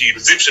זיו, כאילו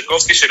זיו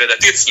שקובסקי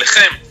שלדעתי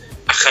אצלכם,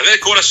 אחרי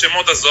כל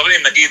השמות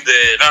הזוהרים, נגיד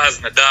רז,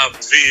 נדב,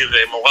 דביר,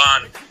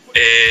 מורן,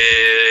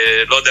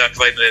 לא יודע,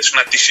 כבר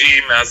שנת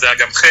 90, אז זה היה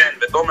גם חן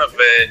ותומר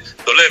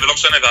ודולה ולא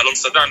משנה, ואלון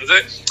סדן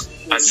וזה,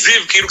 אז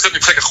זיו כאילו קצת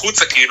נדחק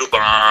החוצה כאילו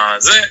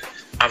בזה,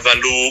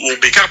 אבל הוא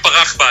בעיקר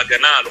פרח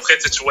בהגנה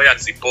הלוחצת שהוא היה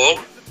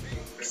ציפור,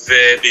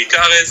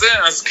 ובעיקר זה,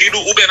 אז כאילו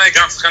הוא בעיניי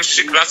גם שחקן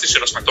שישי קלאסי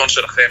של השנתון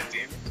שלכם.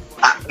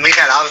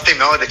 מיכאל, אהבתי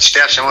מאוד את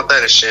שתי השמות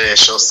האלה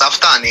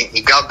שהוספת, אני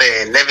אגע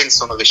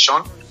בלוינסון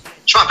הראשון,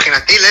 תשמע,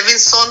 מבחינתי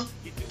לוינסון,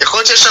 יכול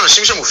להיות שיש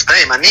אנשים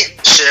שמופתעים. אני,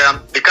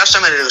 שביקשת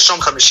ממני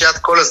לרשום חמישיית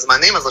כל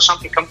הזמנים, אז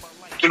רשמתי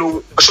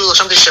כאילו, פשוט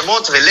רשמתי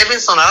שמות,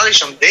 ולוינסון עלה לי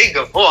שם די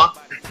גבוה,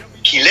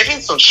 כי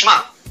לוינסון, שמע,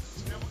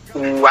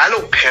 הוא היה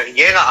לו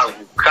קריירה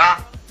ארוכה,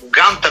 הוא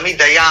גם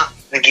תמיד היה,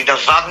 נגיד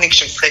הוובניק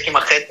שמשחק עם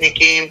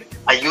החטניקים,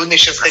 היודניק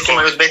שמשחק עם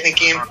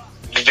היודבטניקים,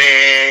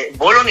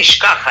 ובוא לא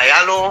נשכח,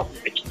 היה לו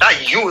בכיתה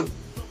יוד,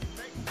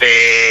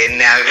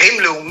 בנערים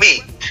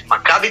לאומית,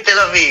 מכבי תל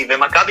אביב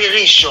ומכבי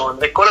ראשון,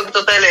 וכל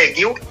הקבוצות האלה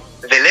הגיעו,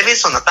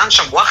 ולוינסון נתן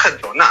שם וואחד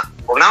עונה.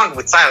 אומנם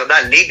הקבוצה ירדה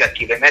ליגה,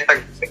 כי באמת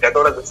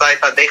בגדול הקבוצה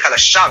הייתה די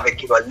חלשה,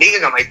 וכאילו הליגה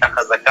גם הייתה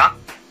חזקה,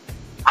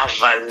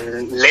 אבל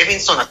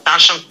לוינסון נתן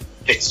שם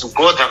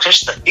תצוגות, ואני חושב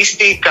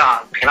שסטטיסטיקה,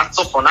 מבחינת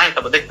סוף עונה, אם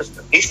אתה בודק את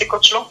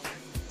הסטטיסטיקות שלו,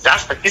 זה היה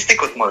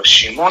סטטיסטיקות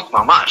מרשימות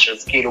ממש,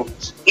 אז כאילו,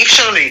 אי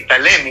אפשר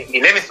להתעלם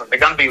מלוינסון,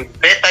 וגם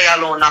בי"ב היה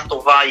לו עונה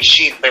טובה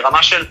אישית,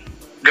 ברמה של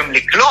גם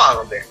לקלוע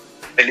הרבה,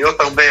 ולהיות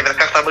הרבה,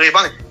 ולקחת הרבה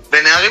ריבאונדים.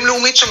 בנערים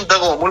לאומית שם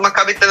דרום, מול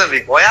מכבי תל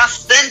אביב, הוא היה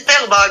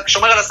סנטר,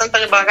 שומר על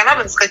הסנטרים בהגנה,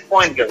 ומשחק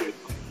פוינט גריד.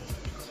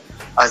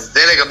 אז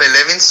זה לגבי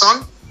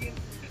לוינסון.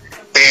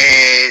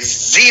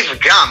 זיו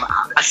גם,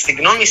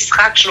 הסגנון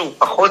משחק שלו הוא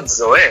פחות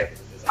זוהר,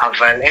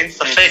 אבל אין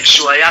ספק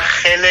שהוא היה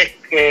חלק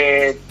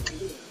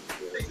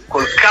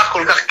כל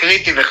כך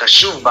קריטי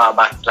וחשוב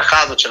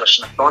בהצלחה הזאת של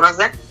השנתון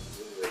הזה.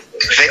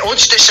 ועוד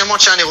שתי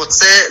שמות שאני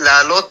רוצה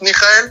להעלות,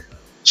 מיכאל,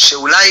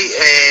 שאולי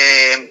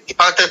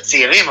טיפה יותר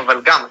צעירים, אבל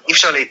גם אי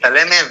אפשר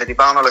להתעלם מהם,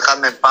 ודיברנו על אחד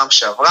מהם פעם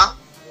שעברה.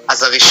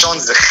 אז הראשון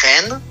זה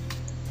חן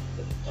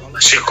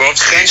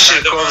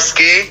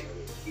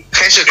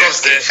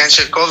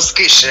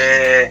שרקובסקי,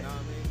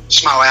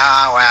 ששמע, הוא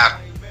היה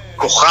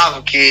כוכב,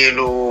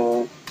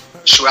 כאילו,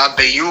 שהוא היה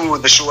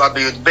ביוד ושהוא היה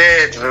ביוד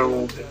ב',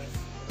 והוא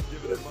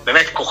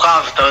באמת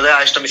כוכב, אתה יודע,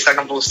 יש את המשחק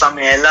המפורסם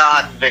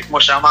מאילת,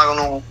 וכמו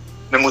שאמרנו,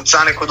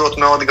 ממוצע נקודות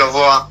מאוד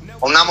גבוה,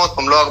 אמנם עוד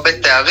פעם לא הרבה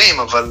תארים,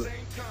 אבל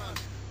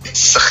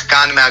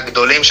שחקן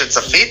מהגדולים של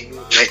צפית.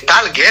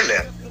 וטל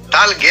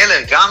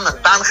גלר גם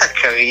נתן לך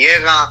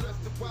קריירה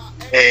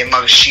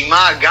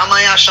מרשימה, גם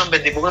היה שם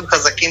בדיבורים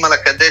חזקים על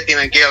הקדטים,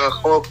 הגיע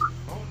רחוק,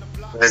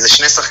 וזה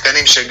שני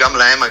שחקנים שגם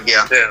להם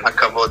מגיע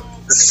הכבוד.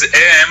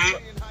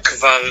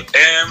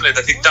 הם,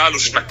 לדעתי טל הוא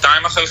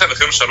שנתיים אחריכם,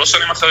 וכאילו 3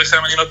 שנים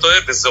אחריכם, אני לא טועה,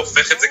 וזה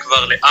הופך את זה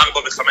כבר ל4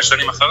 ו5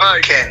 שנים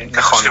אחריי. כן,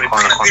 נכון.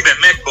 שמבחינתי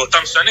באמת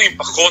באותם שנים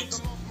פחות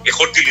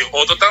יכולתי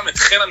לראות אותם,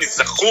 אתכן אני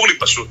זכור לי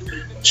פשוט,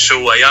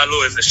 שהוא היה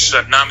לו איזה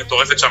שנה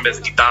מטורפת שם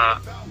באיזה כיתה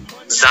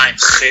זין,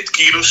 חטא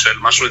כאילו, של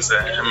משהו איזה,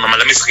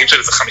 מלא משחקים של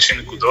איזה 50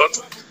 נקודות,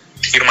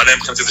 כאילו מלא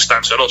מבחינתי זה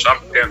 2-3,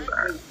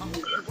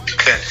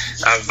 כן,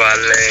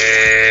 אבל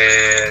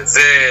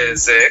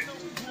זה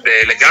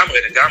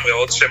לגמרי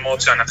עוד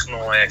שמות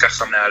שאנחנו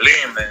ככה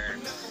מעלים.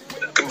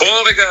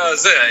 בוא רגע,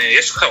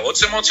 יש לך עוד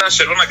שמות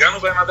שלא נגענו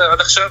בהם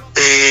עד עכשיו?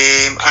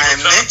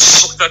 האמת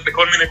קצת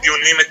בכל מיני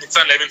דיונים את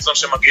ניצן לוינסון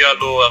שמגיע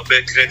לו הרבה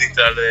קרדיט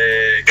על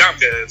גם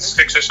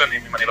כשחק 6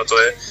 שנים אם אני לא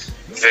טועה,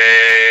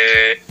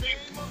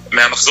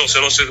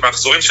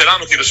 מהמחזורים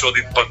שלנו כאילו שעוד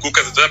התפרקו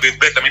כזה, אתה יודע,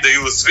 בי"ב תמיד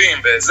היו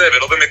עוזבים וזה,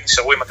 ולא באמת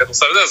נשארו עם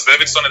הכדורסל וזה, אז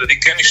לוינסון לדעתי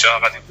כן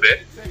נשאר עד י"ב,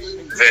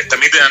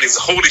 ותמיד אני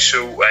זכור לי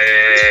שהוא,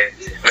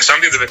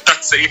 רשמתי את זה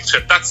בתת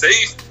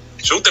סעיף,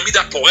 שהוא תמיד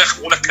היה פורח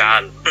מול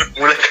הקהל.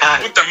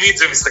 הוא תמיד,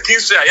 זה משחקים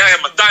שהיה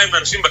 200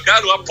 אנשים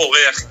בקהל, הוא היה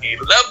פורח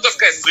כאילו, לא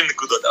דווקא 20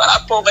 נקודות, אבל היה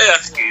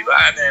פורח כאילו,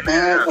 היה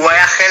נהנה. הוא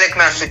היה חלק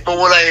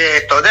מהסיפור אולי,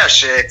 אתה יודע,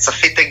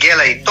 שצפית הגיע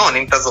לעיתון,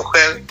 אם אתה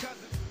זוכר,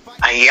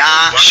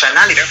 היה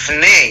שנה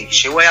לפני,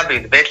 שהוא היה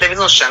בבית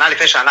לוינסון, שנה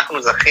לפני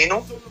שאנחנו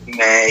זכינו,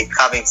 איתך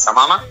ועם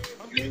סממה,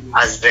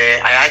 אז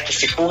היה את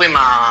הסיפור עם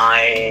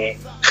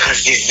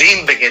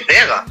החזיזים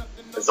בגדרה,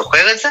 אתה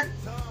זוכר את זה?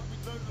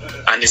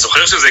 אני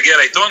זוכר שזה הגיע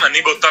לעיתון,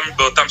 אני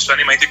באותם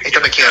שנים הייתי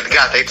בקריית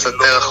גת, היית קצת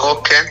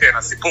רחוק, כן? כן,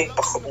 הסיפור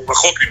הוא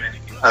רחוק ממני.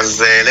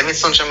 אז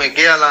לוינסון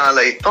שמגיע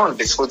לעיתון,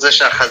 בזכות זה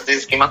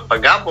שהחזיז כמעט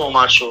פגע בו או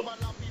משהו,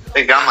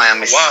 זה גם היה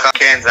משחק,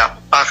 כן, זה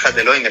הפחד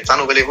אלוהים,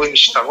 יצאנו בליווי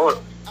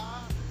משטרות,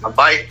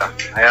 הביתה,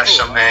 היה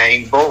שם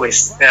עם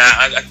בוריס.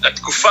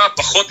 התקופה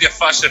הפחות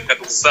יפה של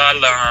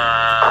כדורסל,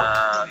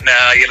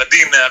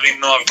 הילדים, נערים,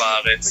 נוער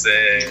בארץ,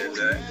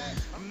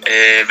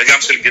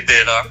 וגם של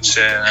גדרה,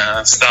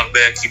 שעשתה הרבה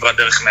כברת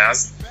דרך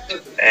מאז.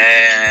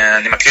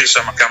 אני מכיר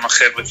שם כמה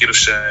חבר'ה כאילו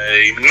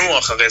שימנו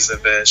אחרי זה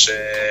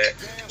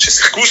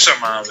ששיחקו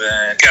שם,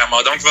 וכן,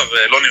 המועדון כבר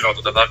לא נראה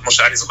אותו דבר כמו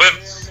שאני זוכר.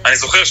 אני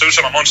זוכר שהיו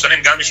שם המון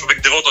שנים גם מישהו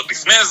בגדרות עוד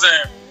לפני זה,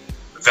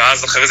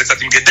 ואז אחרי זה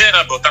קצת עם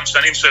גדרה, באותם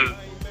שנים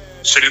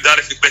של י"א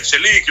י"ב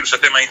שלי, כאילו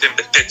שאתם הייתם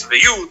בט'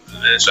 וי',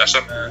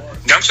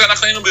 גם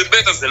כשאנחנו היינו בי"ב,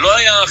 אז זה לא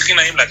היה הכי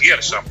נעים להגיע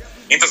לשם.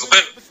 אם אתה זוכר,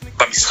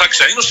 במשחק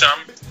שהיינו שם,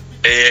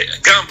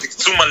 גם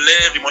תקצו מלא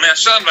רימוני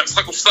עשן,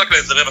 והמשחק הופסק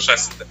לאיזה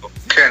 15 דקות.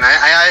 כן,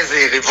 היה איזה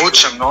יריבות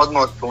שם מאוד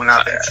מאוד פעונה.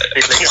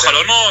 פתחו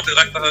חלונות,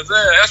 רק זה,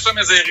 היה שם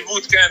איזה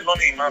יריבות, כן, לא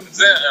נעימה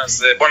וזה,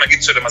 אז בוא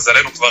נגיד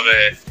שלמזלנו כבר,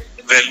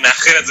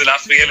 ונאחל את זה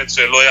לאף ילד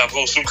שלא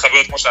יעבור שום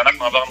חוויות כמו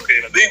שאנחנו עברנו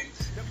כילדים,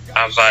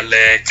 אבל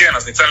כן,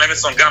 אז ניצן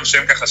לוינסון גם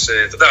שם ככה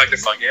שאתה יודע, רק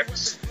לפרגן.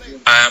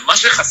 מה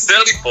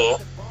שחסר לי פה,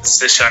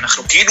 זה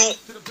שאנחנו כאילו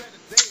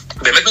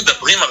באמת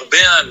מדברים הרבה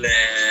על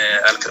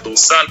על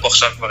כדורסל פה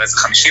עכשיו כבר איזה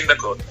 50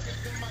 דקות,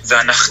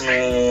 ואנחנו...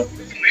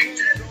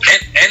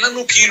 אין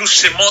לנו כאילו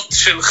שמות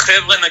של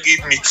חבר'ה נגיד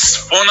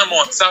מצפון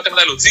המועצה, אתם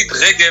יודעים להוציא את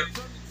רגב,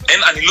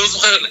 אני לא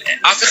זוכר,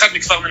 אף אחד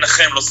מכפר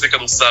מנחם לא עושה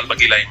כדורסל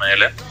בגילאים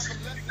האלה,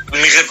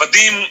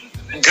 מרבדים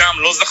גם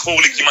לא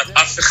זכור לי כמעט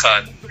אף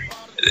אחד,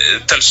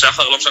 תל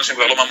שחר, לא משנה שהם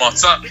כבר לא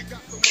מהמועצה,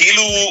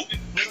 כאילו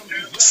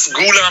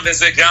סגולה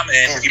וזה גם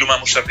אין, כאילו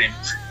מהמושבים.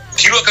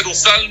 כאילו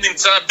הכדורסל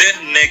נמצא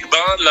בין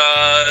נגבה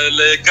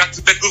לגת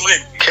בית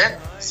גוברין. כן,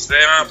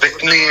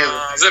 בית ניר,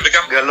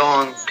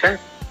 גלון, כן.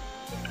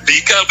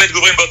 בעיקר בית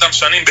גוברין באותם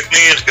שנים, בית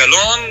ניר,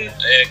 גלון,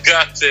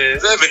 גת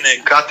זה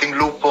ונגבה. גת עם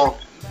לופו.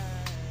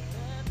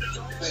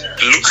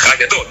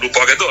 הגדול,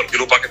 לופו הגדול, כי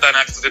לופו הקטן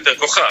היה קצת יותר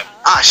כוכב.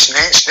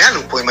 שני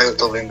הלופוים היו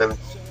טובים באמת.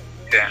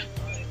 כן.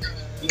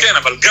 כן,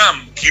 אבל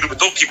גם, כאילו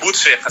בתור קיבוץ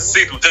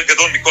שיחסית יותר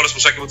גדול מכל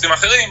השלושה קיבוצים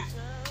האחרים,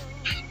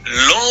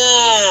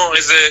 לא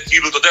איזה,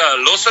 כאילו, אתה יודע,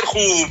 לא שלחו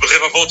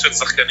רבבות של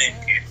שחקנים,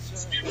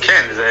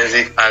 כן,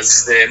 זה...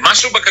 אז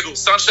משהו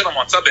בכדורסל של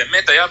המועצה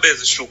באמת היה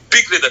באיזשהו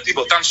פיק לדעתי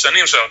באותם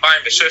שנים של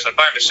 2006,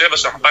 2007,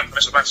 שם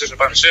 2005, 2006,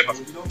 2007,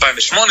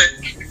 2008,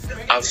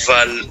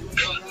 אבל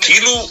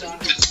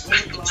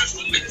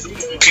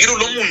כאילו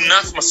לא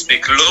מונף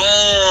מספיק, לא...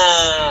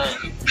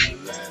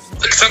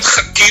 קצת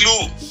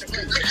כאילו...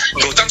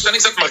 באותם שנים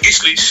קצת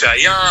מרגיש לי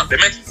שהיה,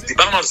 באמת,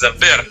 דיברנו על זה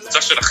הרבה, על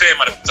הקבוצה שלכם,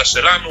 על הקבוצה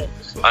שלנו,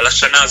 על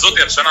השנה הזאת,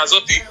 על השנה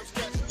הזאת,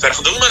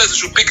 ואנחנו מדברים על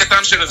איזשהו פיק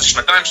קטן של איזה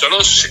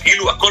 2-3,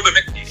 שכאילו הכל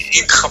באמת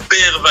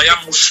התחבר והיה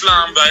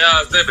מושלם, והיה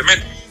זה באמת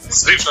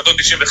סביב שנתות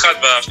 91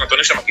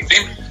 והשנתונים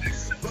שמקיפים,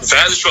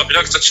 והיה איזושהי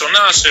אווירה קצת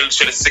שונה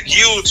של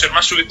הישגיות, של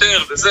משהו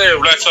יותר, וזה,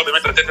 אולי אפשר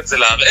באמת לתת את זה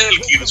להראל,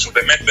 כאילו שהוא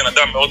באמת בן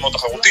אדם מאוד מאוד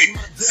תחרותי,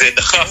 זה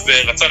דחף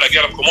ורצה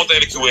להגיע למקומות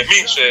האלה כי הוא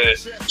האמין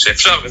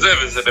שאפשר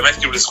וזה באמת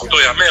כאילו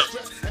לזכותו יאמר.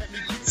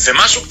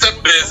 ומשהו קצת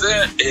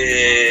בזה,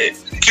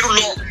 כאילו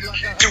לא,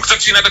 כאילו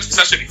קצת שינה את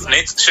התפיסה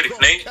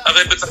שלפני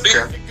הראל בית צפית,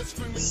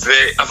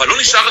 אבל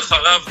לא נשאר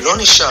אחריו. לא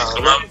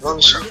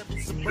נשאר.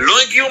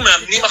 לא הגיעו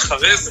מאמנים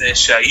אחרי זה,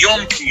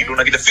 שהיום כאילו,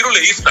 נגיד אפילו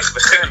ליפתח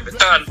וחן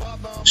וטל,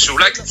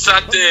 שאולי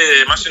קצת,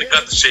 מה שנקרא,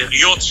 את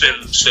השאריות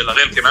של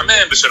הראל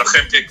כמאמן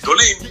ושלכם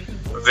כגדולים,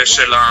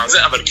 ושל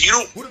זה, אבל כאילו,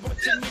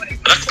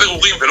 רק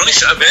פירורים, ולא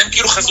נשאר, והם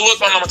כאילו חזרו עוד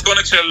פעם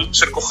למתכונת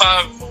של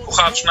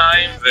כוכב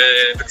שניים,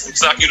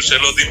 וקבוצה כאילו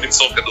שלא יודעים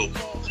למסור כדור.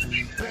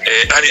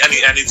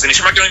 זה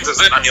נשמע כאילו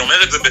אני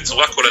אומר את זה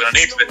בצורה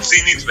כוללנית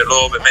וצינית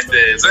ולא באמת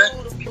זה,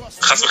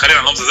 חס וחלילה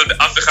אני לא מזלזל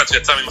באף אחד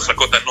שיצא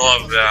ממחלקות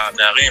הנוער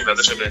והנערים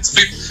והזה של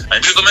צפית,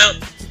 אני פשוט אומר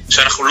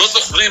שאנחנו לא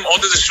זוכרים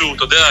עוד איזשהו,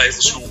 אתה יודע,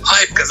 איזשהו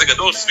הייפ כזה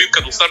גדול סביב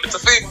כדורסל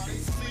בצפית,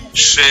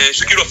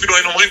 שכאילו אפילו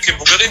היינו אומרים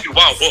כמבוגרים, כאילו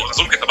וואו, בוא,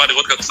 חזרו כתבה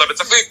לראות כדורסל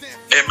בצפית,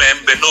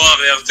 הם בנוער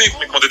ארצית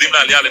מתמודדים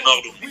לעלייה לנוער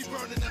לאומי.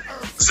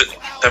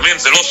 תמיד,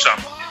 זה לא שם.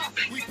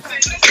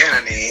 כן,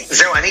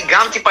 אני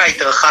גם טיפה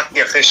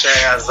התרחקתי אחרי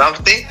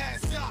שעזבתי,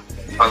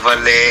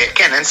 אבל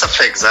כן, אין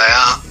ספק, זה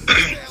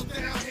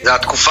היה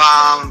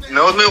תקופה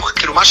מאוד מיוחדת,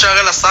 כאילו מה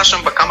שהראל עשה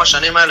שם בכמה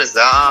שנים האלה,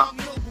 זה היה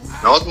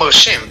מאוד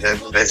מרשים,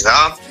 וזה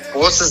היה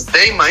פרוסס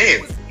די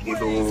מהיר,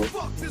 כאילו...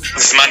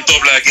 זמן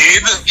טוב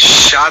להגיד.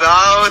 שאט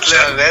אאוט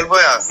להראל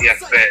בויאס.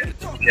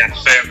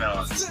 יפה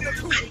מאוד.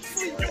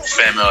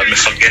 יפה מאוד,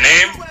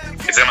 מפרגנים,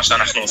 כי זה מה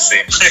שאנחנו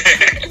עושים.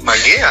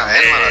 מגיע,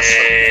 אין מה לעשות.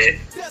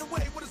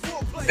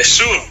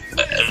 ושוב,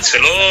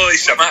 שלא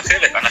יישמע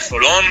אחרת, אנחנו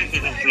לא,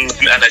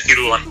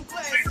 כאילו,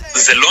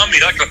 זה לא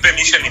אמירה כלפי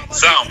מי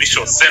שנמצא או מי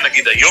שעושה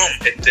נגיד היום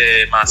את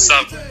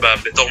מעשיו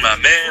בתור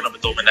מאמן או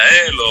בתור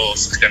מנהל או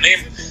שחקנים,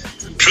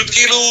 פשוט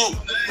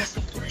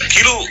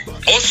כאילו,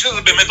 או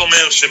שזה באמת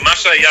אומר שמה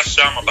שהיה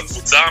שם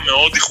בקבוצה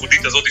המאוד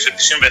ייחודית הזאת של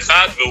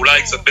 91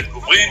 ואולי קצת בית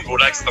גוברין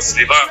ואולי קצת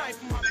הסביבה,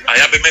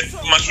 היה באמת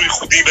משהו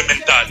ייחודי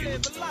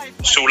במנטליות,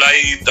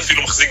 שאולי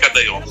אפילו מחזיק עד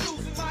היום,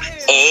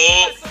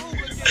 או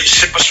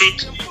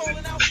שפשוט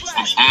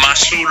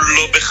משהו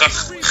לא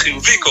בכך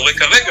חיובי קורה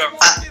כרגע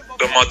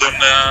במועדון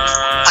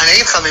אני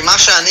אגיד לך, ממה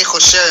שאני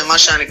חושב, ממה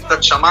שאני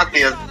קצת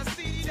שמעתי, אז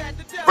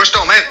כמו שאתה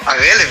אומר,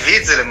 הראל הביא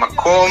את זה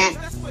למקום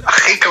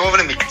הכי קרוב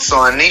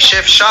למקצועני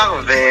שאפשר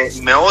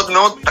ומאוד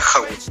מאוד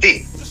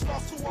תחרותי.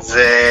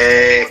 זה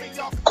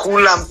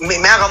כולם,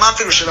 מהרמה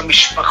אפילו של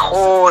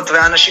המשפחות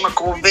והאנשים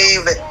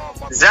הקרובים,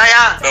 וזה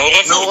היה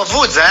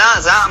מעורבות, זה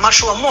היה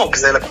משהו עמוק,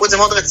 זה לקחו את זה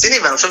מאוד רציני,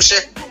 ואני חושב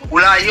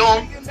שאולי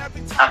היום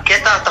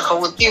הקטע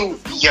התחרותי הוא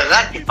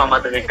ירד טיפה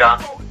מדרגה,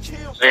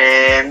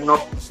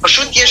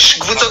 ופשוט יש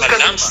קבוצות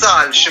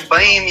כדורסל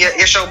שבאים,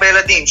 יש הרבה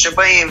ילדים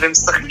שבאים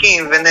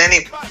ומשחקים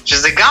ונהנים,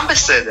 שזה גם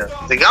בסדר,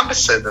 זה גם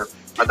בסדר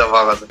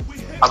הדבר הזה,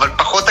 אבל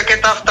פחות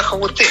הקטע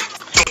התחרותי.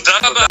 תודה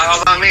רבה. תודה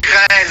רבה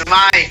מיכאל,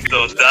 מייק.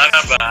 תודה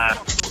רבה.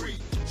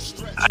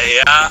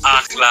 היה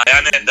אחלה,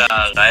 היה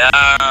נהדר, היה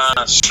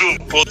שוב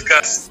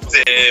פודקאסט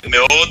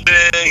מאוד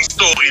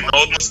היסטורי,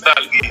 מאוד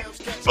נוסטלגי,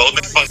 מאוד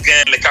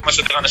מפרגן לכמה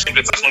שיותר אנשים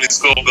שהצלחנו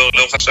לזכור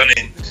לאורך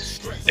השנים.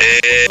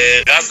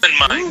 רז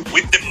and Mike,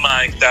 with the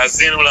mic,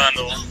 תאזינו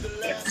לנו.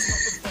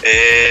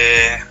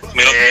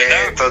 מילות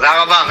פרידה.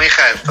 תודה רבה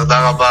מיכאל,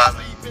 תודה רבה.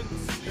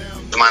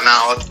 זמנה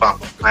עוד פעם,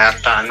 היה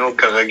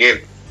תענוג כרגיל.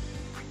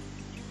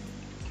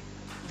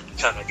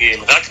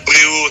 כרגיל, רק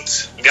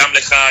בריאות, גם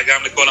לך,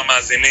 גם לכל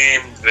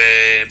המאזינים,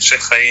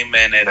 והמשך חיים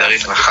נהדרים.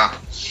 בהצלחה.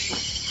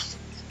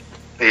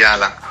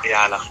 יאללה.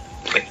 יאללה.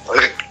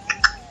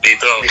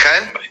 להתראות.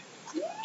 מיכאל? ביי.